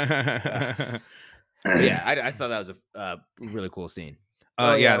 Yeah, I thought that was a really cool scene.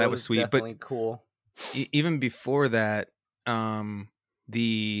 Yeah, that was sweet. Definitely but cool. Even before that,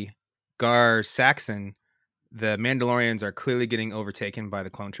 the Gar Saxon, the Mandalorians are clearly getting overtaken by the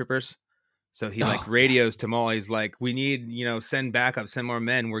clone troopers. So he like radios to Maul. He's like, "We need, send backup, send more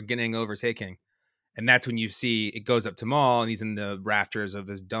men. We're getting overtaken." And that's when you see it goes up to Maul, and he's in the rafters of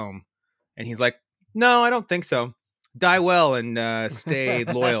this dome, and he's like, "No, I don't think so. Die well and stay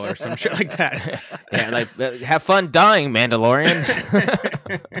loyal," or some shit like that. Yeah, like have fun dying,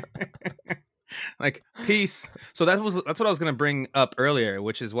 Mandalorian. Like peace. So that's what I was gonna bring up earlier,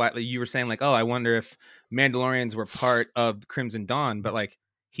 which is why you were saying like, "Oh, I wonder if Mandalorians were part of Crimson Dawn," but like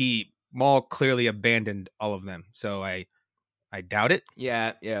Maul clearly abandoned all of them. So I doubt it.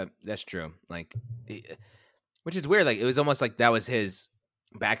 Yeah, that's true. Like, which is weird. Like it was almost like that was his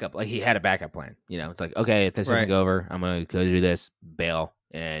backup. Like he had a backup plan. It's like, okay, if this doesn't go over, I'm gonna go do this, bail,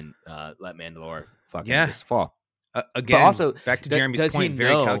 and let Mandalore fucking just fall. Again, but also back to Jeremy's point,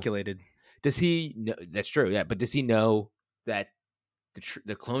 very calculated. Does he know? That's true. Yeah, but does he know that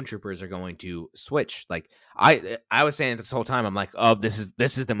the clone troopers are going to switch? Like I was saying this whole time, I'm like, oh, this is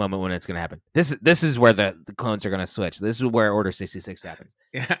the moment when it's going to happen. This is where the clones are going to switch. This is where Order 66 happens.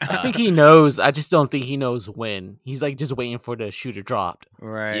 I think he knows. I just don't think he knows when. He's like just waiting for the shooter dropped.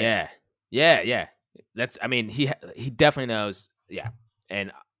 Right. Yeah. That's. I mean, he definitely knows. Yeah,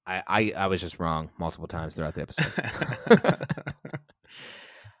 and I was just wrong multiple times throughout the episode.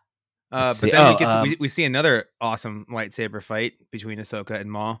 But then we see another awesome lightsaber fight between Ahsoka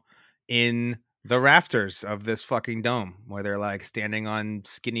and Maul in the rafters of this fucking dome, where they're like standing on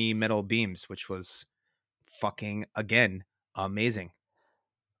skinny metal beams, which was fucking again amazing.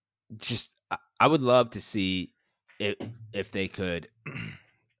 Just I would love to see if they could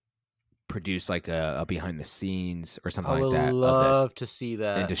produce like a behind the scenes or something like that. I would love to see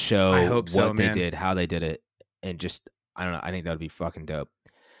that and to show what they man. did, how they did it, and just I don't know. I think that would be fucking dope.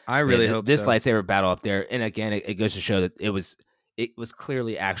 I really hope this lightsaber battle up there, and again, it goes to show that it was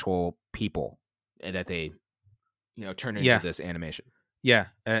clearly actual people and that they, turned into this animation. Yeah,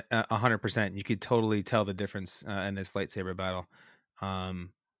 100%. You could totally tell the difference in this lightsaber battle.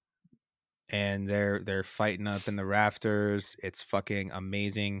 And they're fighting up in the rafters. It's fucking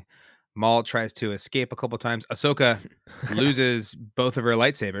amazing. Maul tries to escape a couple times. Ahsoka loses both of her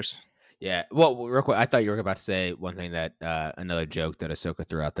lightsabers. Yeah. Well, real quick, I thought you were about to say one thing that another joke that Ahsoka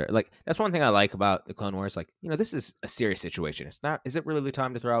threw out there. Like, that's one thing I like about the Clone Wars. Like, this is a serious situation. It's not. Is it really the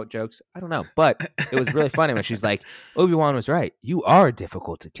time to throw out jokes? I don't know. But it was really funny when she's like, Obi-Wan was right. You are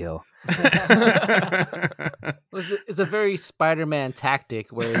difficult to kill. It's a very Spider-Man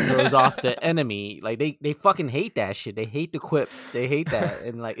tactic where it throws off the enemy. Like they fucking hate that shit. They hate the quips. They hate that,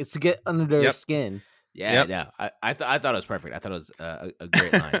 and like it's to get under their skin. Yeah, yeah. I thought it was perfect. I thought it was a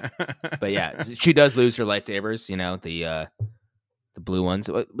great line. But yeah, she does lose her lightsabers. The blue ones.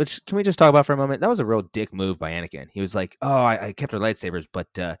 Which can we just talk about for a moment? That was a real dick move by Anakin. He was like, "Oh, I kept her lightsabers, but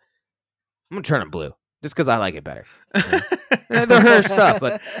I'm gonna turn them blue just because I like it better." They're her stuff,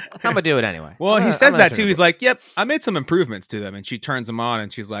 but I'm gonna do it anyway. Well, he says that too. He's like, "Yep, I made some improvements to them," and she turns them on,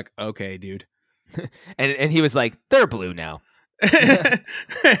 and she's like, "Okay, dude." and he was like, "They're blue now."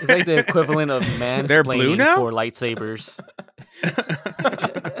 It's like the equivalent of mansplaining They're blue now? for lightsabers.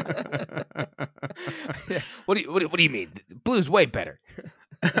 What do you mean? Blue's way better.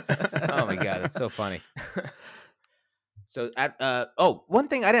 Oh my god, that's so funny. So one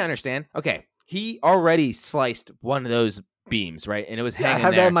thing I didn't understand. Okay, he already sliced one of those beams, right? And it was hanging I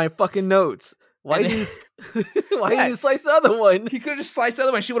have there. that in my fucking notes. Why did you slice the other one? He could have just sliced the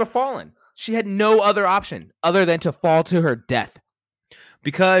other one. She would have fallen. She had no other option other than to fall to her death.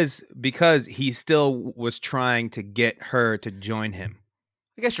 Because he still was trying to get her to join him.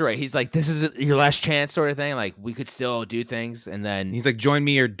 I guess you're right. He's like, this is your last chance sort of thing. Like, we could still do things. And then he's like, join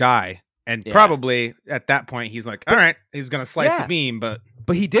me or die. And probably at that point, he's like, all right, he's going to slice the beam. But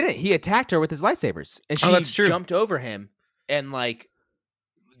he didn't. He attacked her with his lightsabers. And she jumped over him and like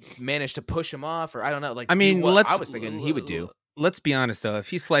managed to push him off. Or I don't know. Like, I mean, I was thinking he would do. Let's be honest, though. If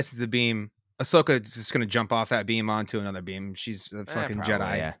he slices the beam, Ahsoka's just going to jump off that beam onto another beam. She's a fucking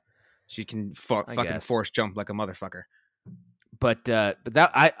Jedi. Yeah. She can fucking force jump like a motherfucker. But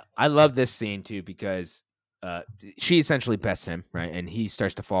that I love this scene too because she essentially bests him, right? And he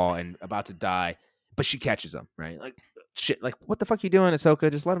starts to fall and about to die, but she catches him, right? Like shit, like what the fuck are you doing, Ahsoka?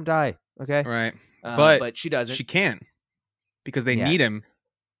 Just let him die, okay? Right. But she doesn't. She can't because they need him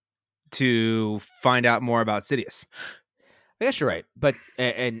to find out more about Sidious. I guess you're right, but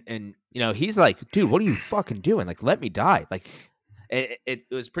and he's like, dude, what are you fucking doing? Like, let me die. Like, it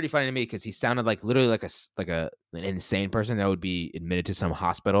was pretty funny to me because he sounded like literally like an insane person that would be admitted to some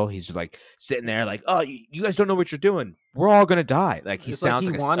hospital. He's just like sitting there, like, oh, you guys don't know what you're doing. We're all gonna die. Like he sounds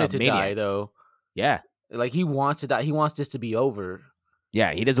like he wanted to die though. Yeah, like he wants to die. He wants this to be over.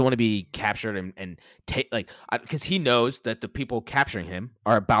 Yeah, he doesn't want to be captured and take because he knows that the people capturing him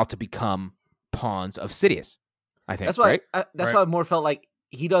are about to become pawns of Sidious. I think that's why. Right? That's why I more felt like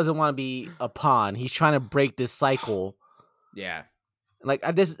he doesn't want to be a pawn. He's trying to break this cycle. Yeah, like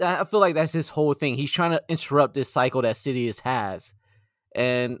I feel like that's his whole thing. He's trying to interrupt this cycle that Sidious has,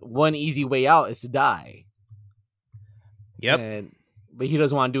 and one easy way out is to die. Yep. But he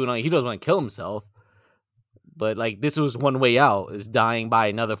doesn't want to do it. He doesn't want to kill himself. But like this was one way out: is dying by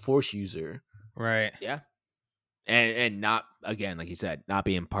another Force user. Right. Yeah. And not again, like you said, not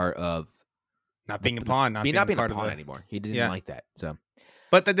being part of. Not being a pawn, not being a part pawn of anymore. He didn't like that. So,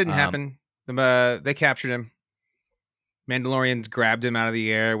 but that didn't happen. They captured him. Mandalorians grabbed him out of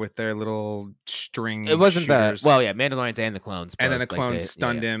the air with their little string. It wasn't shooters. Mandalorians and the clones. And then the clones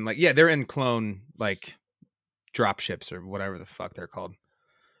stunned him. Like, they're in clone like drop ships or whatever the fuck they're called.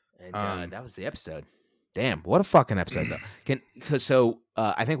 And that was the episode. Damn, what a fucking episode though.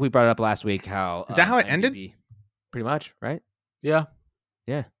 I think we brought it up last week. How is that how it ended? Pretty much, right? Yeah.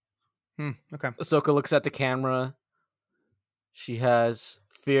 Yeah. Okay. Ahsoka looks at the camera. She has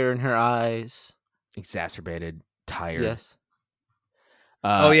fear in her eyes. Exacerbated, tired. Yes.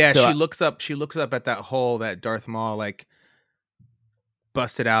 She looks up. She looks up at that hole that Darth Maul like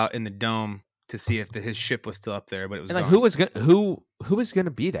busted out in the dome to see if his ship was still up there, but it was and like gone. who was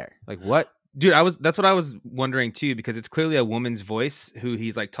gonna be there? Like what? Dude, that's what I was wondering too, because it's clearly a woman's voice who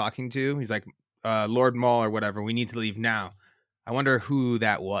he's like talking to. He's like, Lord Maul or whatever, we need to leave now. I wonder who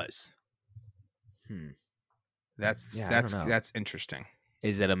that was. That's interesting.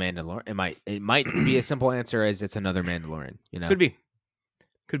 Is it a Mandalorian? It might be a simple answer as it's another Mandalorian. You know,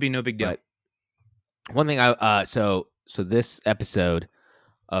 could be no big deal. But one thing so this episode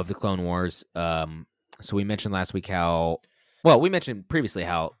of the Clone Wars, so we mentioned last week we mentioned previously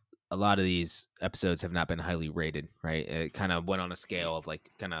how a lot of these episodes have not been highly rated, right? It kind of went on a scale of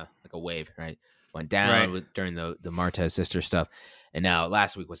kind of like a wave, right? Went down during the Martez sister stuff, and now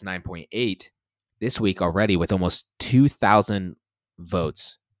last week was 9.8. This week already with almost 2,000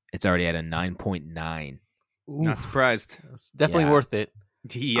 votes, it's already at a 9.9. Not surprised. It's definitely worth it.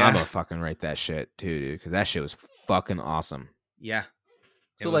 Yeah, I'm gonna fucking write that shit too, dude, because that shit was fucking awesome. Yeah.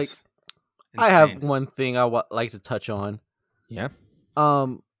 So I have one thing I like to touch on. Yeah.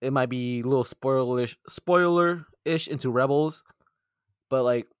 It might be a little spoiler-ish into Rebels,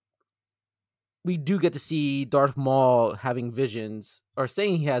 but we do get to see Darth Maul having visions, or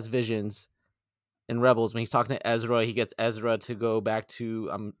saying he has visions in Rebels. When he's talking to Ezra, he gets Ezra to go back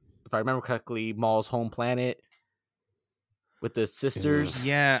to, if I remember correctly, Maul's home planet with the sisters.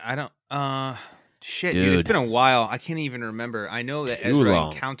 Yeah, I don't. Shit, dude, it's been a while. I can't even remember. I know that Ezra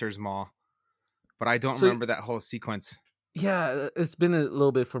encounters Maul, but I don't remember that whole sequence. Yeah, it's been a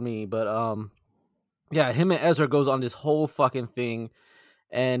little bit for me, but yeah, him and Ezra goes on this whole fucking thing,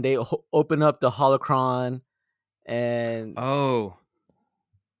 and they open up the holocron, and Maul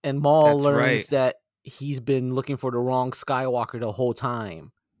learns that he's been looking for the wrong Skywalker the whole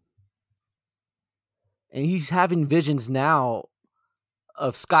time, and he's having visions now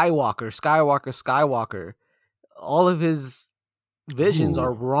of Skywalker. All of his visions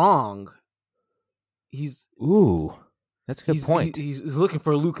are wrong. That's a good point. He's looking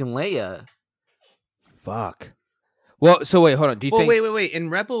for Luke and Leia. Fuck. Well, so wait, hold on. Do you think? Wait. In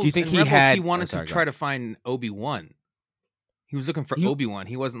Rebels, do you think he wanted to try to find Obi-Wan? He was looking for Obi-Wan.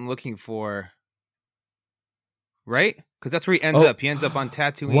 He wasn't looking for. Right? Because that's where he ends up. He ends up on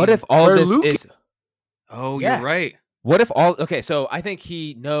Tatooine. What if all this Luke is? Oh, yeah. You're right. What if all? Okay, so I think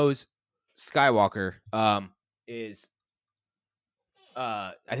he knows Skywalker is.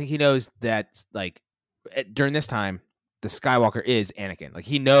 I think he knows that during this time, the Skywalker is Anakin.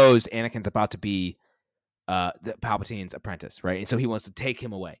 He knows Anakin's about to be the Palpatine's apprentice, right? And so he wants to take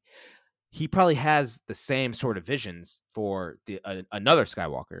him away. He probably has the same sort of visions for another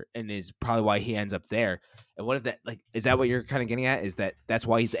Skywalker, and is probably why he ends up there. And what if that, is that what you're kind of getting at? Is that's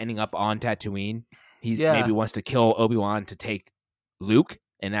why he's ending up on Tatooine? He maybe wants to kill Obi-Wan to take Luke,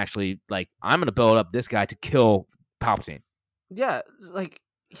 and actually, I'm going to build up this guy to kill Palpatine. Yeah,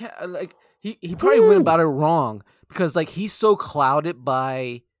 he probably went about it wrong, because he's so clouded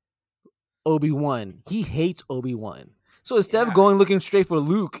by Obi-Wan. He hates Obi-Wan. So instead of going looking straight for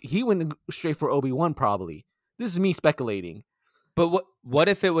Luke, he went straight for Obi-Wan probably. This is me speculating. But what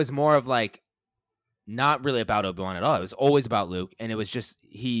if it was more of not really about Obi-Wan at all? It was always about Luke, and it was just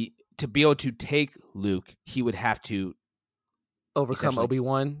to be able to take Luke, he would have to overcome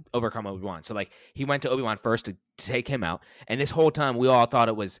Obi-Wan. So he went to Obi-Wan first to take him out, and this whole time we all thought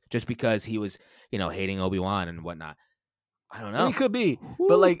it was just because he was, hating Obi-Wan and whatnot. I don't know. It could be,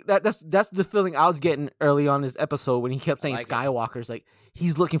 but that's the feeling I was getting early on this episode when he kept saying Skywalker's.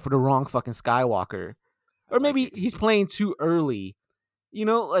 He's looking for the wrong fucking Skywalker, or maybe he's playing too early.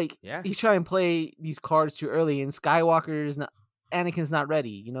 He's trying to play these cards too early, and Anakin's not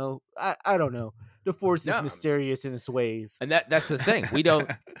ready. I don't know. The Force is mysterious in its ways, and that's the thing. We don't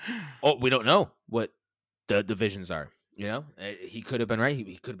know what the visions are. He could have been right.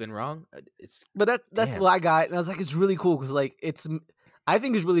 He could have been wrong. But that's what I got, and I was like, it's really cool because I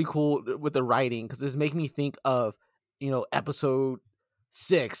think it's really cool with the writing, because it's making me think of episode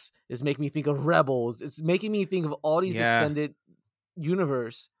 6. It's making me think of Rebels. It's making me think of all these extended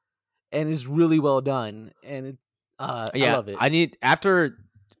universe, and it's really well done. And I love it. I need after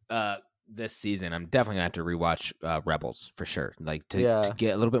this season, I'm definitely gonna have to rewatch Rebels for sure. To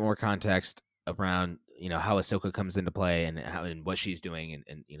get a little bit more context around how Ahsoka comes into play and what she's doing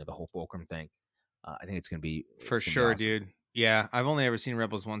and the whole Fulcrum thing. I think it's gonna be for sure, awesome. Dude. Yeah, I've only ever seen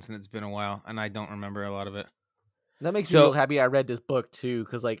Rebels once, and it's been a while, and I don't remember a lot of it. That makes me real happy I read this book too,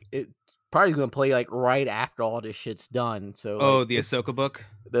 because it probably gonna play right after all this shit's done. So the Ahsoka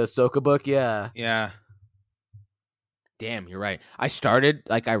book, yeah. Damn, you're right. I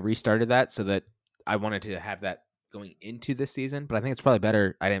restarted that so that I wanted to have that going into this season, but I think it's probably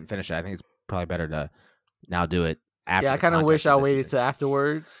better. I didn't finish it. I think it's probably better to now do it after. Yeah, I kind of wish I waited to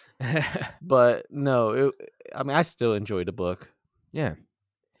afterwards, but no. I still enjoyed the book. Yeah.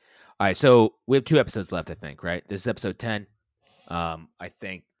 All right, so we have 2 episodes left, I think, right? This is episode 10. I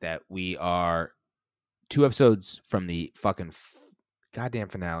think that we are 2 episodes from the fucking goddamn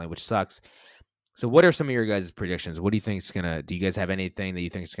finale, which sucks. So what are some of your guys' predictions? What do you think is gonna? Do you guys have anything that you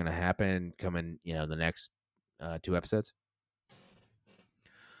think is gonna happen coming? The next 2 episodes.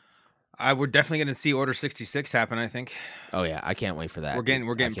 We're definitely going to see Order 66 happen. I think. Oh yeah, I can't wait for that. We're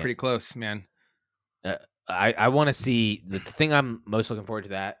getting pretty close, man. I want to see the thing I'm most looking forward to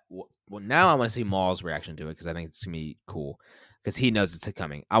that. Well, now I want to see Maul's reaction to it because I think it's gonna be cool because he knows it's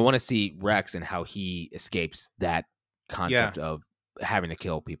coming. I want to see Rex and how he escapes that concept of having to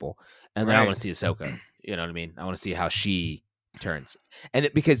kill people, and then I want to see Ahsoka. You know what I mean? I want to see how she turns, and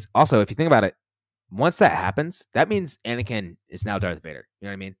because also if you think about it, once that happens, that means Anakin is now Darth Vader. You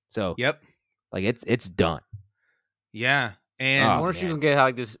know what I mean? So like it's done. Yeah. And I wonder if you can get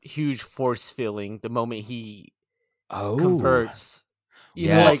like this huge force feeling the moment he converts.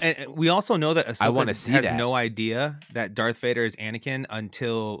 Yes. And we also know that Ahsoka has no idea that Darth Vader is Anakin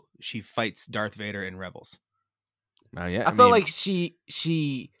until she fights Darth Vader in Rebels. Yeah, I felt like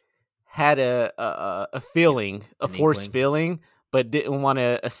she had a feeling, a force feeling, but didn't want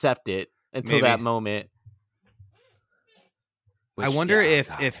to accept it until that moment. I wonder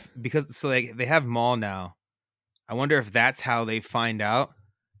if because they have Maul now. I wonder if that's how they find out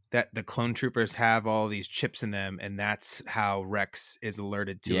that the clone troopers have all these chips in them, and that's how Rex is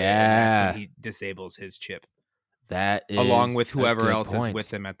alerted to it. And that's when he disables his chip. That is along with whoever else is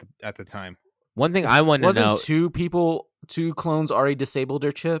with him at the time. One thing I want to know: wasn't two clones already disabled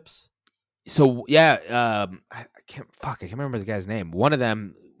their chips? So I can't remember the guy's name. One of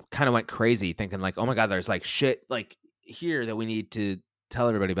them kind of went crazy, thinking like, "Oh my god, there's like shit like here that we need to tell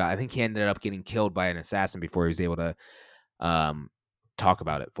everybody about." I think he ended up getting killed by an assassin before he was able to talk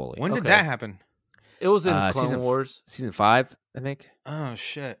about it fully. When did that happen? It was in Clone Wars season 5, I think. Oh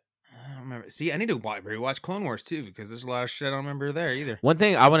shit, I don't remember. See, I need to rewatch Clone Wars too because there's a lot of shit I don't remember there either. One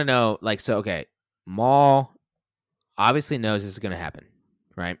thing I want to know, Maul obviously knows this is going to happen,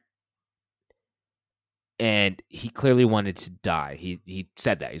 right? And he clearly wanted to die. He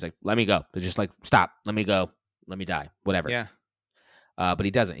said that. He's like, "Let me go." They're just like, "Stop. Let me go. Let me die. Whatever." Yeah. But he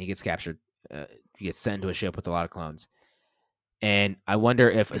doesn't. He gets captured. He gets sent to a ship with a lot of clones. And I wonder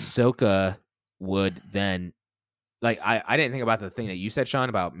if Ahsoka would then, I didn't think about the thing that you said, Sean,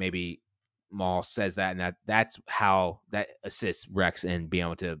 about maybe Maul says that, and that's how that assists Rex in being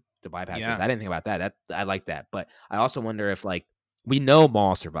able to bypass this. I didn't think about that. I like that. But I also wonder if, we know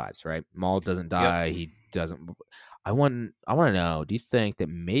Maul survives, right? Maul doesn't die. Yep. He doesn't. I want to know, do you think that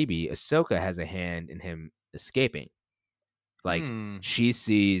maybe Ahsoka has a hand in him escaping? She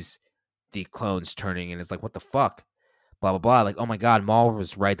sees the clones turning and is like, "What the fuck?" Blah, blah, blah. Like, "Oh my god, Maul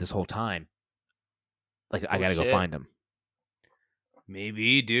was right this whole time. I gotta go find him."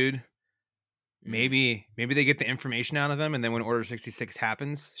 Maybe, dude. Maybe they get the information out of him, and then when Order 66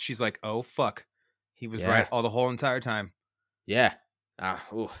 happens, she's like, "Oh fuck, he was right all the whole entire time." Yeah.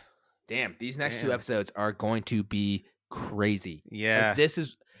 Damn. These next 2 episodes are going to be crazy. Yeah. This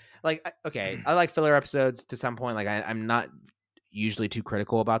is okay. I like filler episodes to some point. I'm not usually too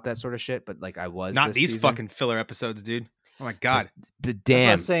critical about that sort of shit, but I was not these season. Fucking filler episodes, dude. Oh my god. But damn. That's what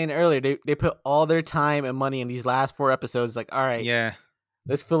I was saying earlier. They put all their time and money in these last 4 episodes. All right.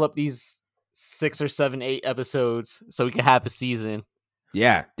 Let's fill up these 6 or 7, 8 episodes so we can have a season.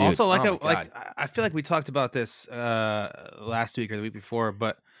 Yeah. Dude. Also, I feel like we talked about this last week or the week before,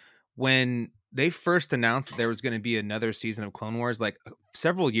 but when they first announced that there was going to be another season of Clone Wars,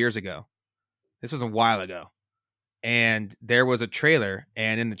 several years ago, this was a while ago, and there was a trailer,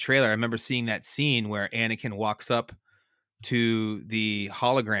 and in the trailer, I remember seeing that scene where Anakin walks up to the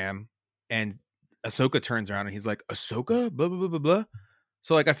hologram, and Ahsoka turns around, and he's like, "Ahsoka?" Blah blah blah blah blah.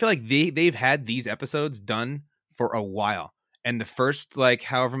 So I feel like they've had these episodes done for a while. And the first,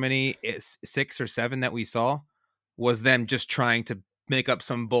 however many, 6 or 7 that we saw was them just trying to make up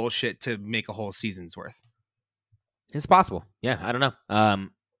some bullshit to make a whole season's worth. It's possible. Yeah, I don't know.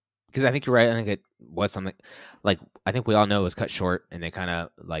 Because I think you're right. I think it was something I think we all know it was cut short, and they kind of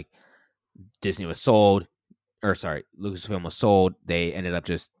Disney was sold, or sorry, Lucasfilm was sold. They ended up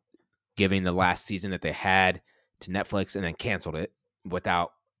just giving the last season that they had to Netflix and then canceled it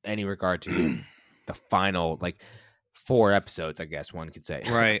without any regard to the final 4 episodes, I guess one could say.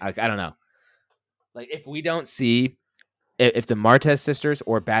 Right. I don't know. If we don't see, if the Martez sisters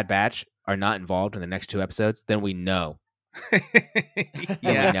or Bad Batch are not involved in the next 2 episodes, then we know.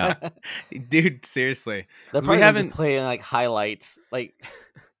 Yeah, we know. Dude, seriously. They're probably just playing highlights. We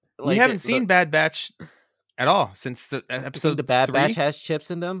haven't seen Bad Batch at all since episode the Bad 3? Batch has chips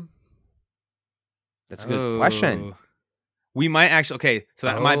in them? That's a good question. We might actually. Okay, so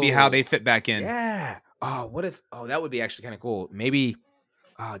that might be how they fit back in. Yeah. Oh, what if? Oh, that would be actually kind of cool. Maybe.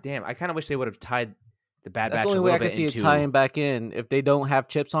 Oh, damn! I kind of wish they would have tied the Bad Batch a little bit into. That's the only way I can see it tying back in if they don't have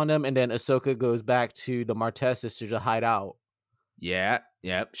chips on them, and then Ahsoka goes back to the Martez sisters to hide out. Yeah.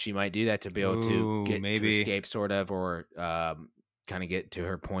 Yep. She might do that to be able to get to escape, sort of, or kind of get to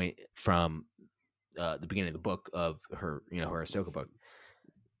her point from the beginning of the book of her, her Ahsoka book.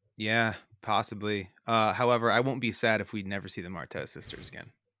 Yeah, possibly. However, I won't be sad if we never see the Martez sisters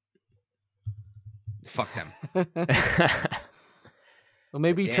again. Fuck them. Well,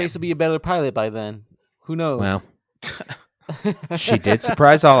 maybe Trace will be a better pilot by then. Who knows? Well, she did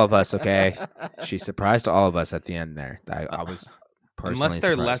surprise all of us. Okay, she surprised all of us at the end there. I was personally unless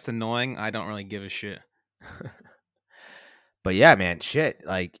they're surprised. Less annoying, I don't really give a shit. But yeah, man, shit.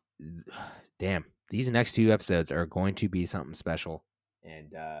 Like, damn, these next 2 episodes are going to be something special,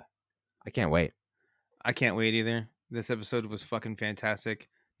 and I can't wait. I can't wait either. This episode was fucking fantastic.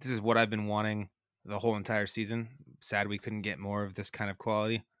 This is what I've been wanting the whole entire season. Sad we couldn't get more of this kind of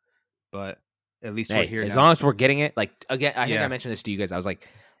quality, but at least we're here. As long as we're getting it, like, again, I think I mentioned this to you guys. I was like,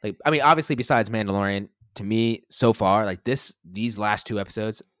 I mean, obviously, besides Mandalorian, to me so far, like these last 2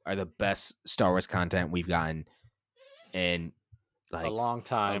 episodes are the best Star Wars content we've gotten in like a long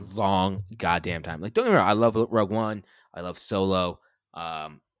time, a long goddamn time. Like, don't get me wrong, I love Rogue One, I love Solo.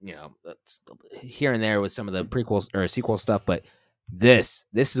 Here and there with some of the prequels or sequel stuff, but this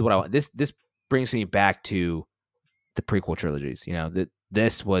is what I want. This brings me back to the prequel trilogies.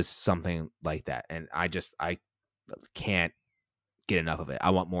 This was something like that, and I can't get enough of it. I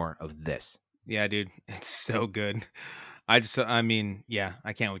want more of this. Yeah, dude, it's so good. I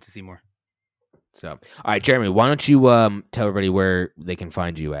can't wait to see more. So, all right, Jeremy, why don't you tell everybody where they can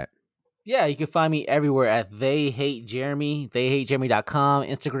find you at? Yeah, you can find me everywhere at They Hate Jeremy, theyhatejeremy.com,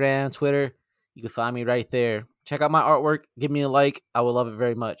 Instagram, Twitter. You can find me right there. Check out my artwork. Give me a like. I would love it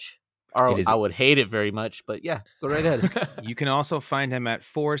very much. Or I would hate it very much, but yeah, go right ahead. You can also find him at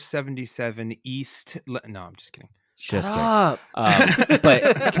 477 East. No, I'm just kidding. Shut up.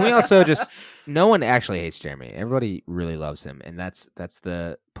 But can we also no one actually hates Jeremy. Everybody really loves him, and that's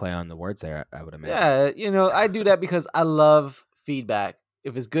the play on the words there, I would imagine. Yeah, I do that because I love feedback.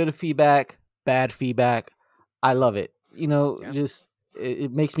 If it's good feedback, bad feedback, I love it. Just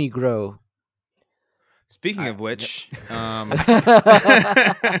it makes me grow. Speaking of which, I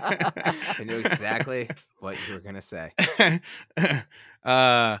knew exactly what you were gonna say.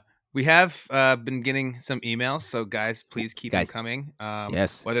 We have been getting some emails, so guys, please keep them coming.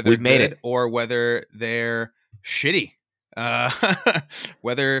 Yes, whether they're good or whether they're shitty.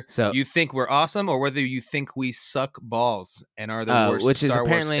 Whether you think we're awesome or whether you think we suck balls and are the worst which Star is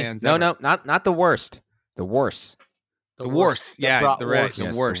apparently Wars fans ever. No, not the worst. The worst. The worst. Yeah, the worst.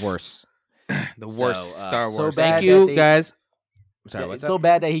 The worst. The worst Star Wars. So thank you, guys. I'm sorry, it's so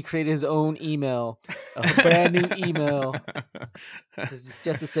bad that he created his own email, a brand new email,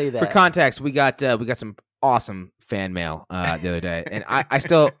 just to say that. For context, we got some awesome fan mail the other day, and I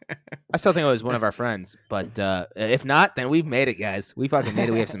still think it was one of our friends. But if not, then we've made it, guys. We fucking made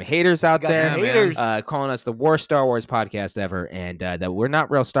it. We have some haters out there, calling us the worst Star Wars podcast ever, and that we're not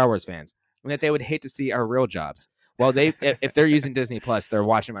real Star Wars fans, and that they would hate to see our real jobs. Well, if they're using Disney Plus, they're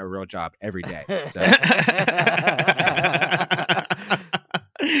watching my real job every day. So.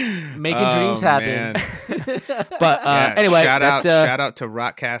 Making dreams happen. But anyway, shout out to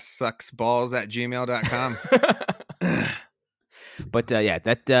rockcastsucksballs@gmail.com. But I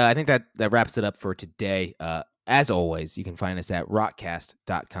think that wraps it up for today. As always, you can find us at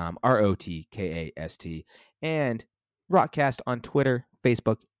rockcast.com, ROTKAST, and Rockcast on Twitter,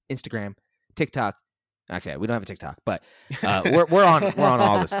 Facebook, Instagram, TikTok. Okay, we don't have a TikTok, but we're on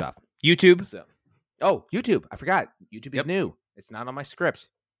all this stuff. YouTube. So, YouTube. I forgot. YouTube is new. It's not on my script.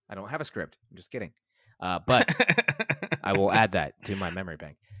 I don't have a script. I'm just kidding. But I will add that to my memory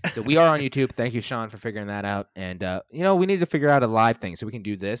bank. So we are on YouTube. Thank you, Sean, for figuring that out. And we need to figure out a live thing so we can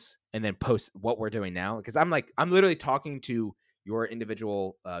do this and then post what we're doing now. Because I'm literally talking to your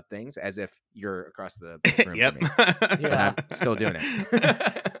individual things as if you're across the room yep. from me. Yeah, I'm still doing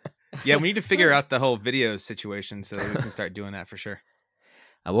it. Yeah, we need to figure out the whole video situation so we can start doing that for sure.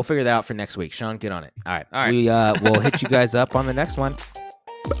 We'll figure that out for next week. Sean, get on it. All right. We we'll hit you guys up on the next one.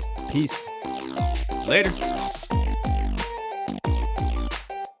 Peace. Later.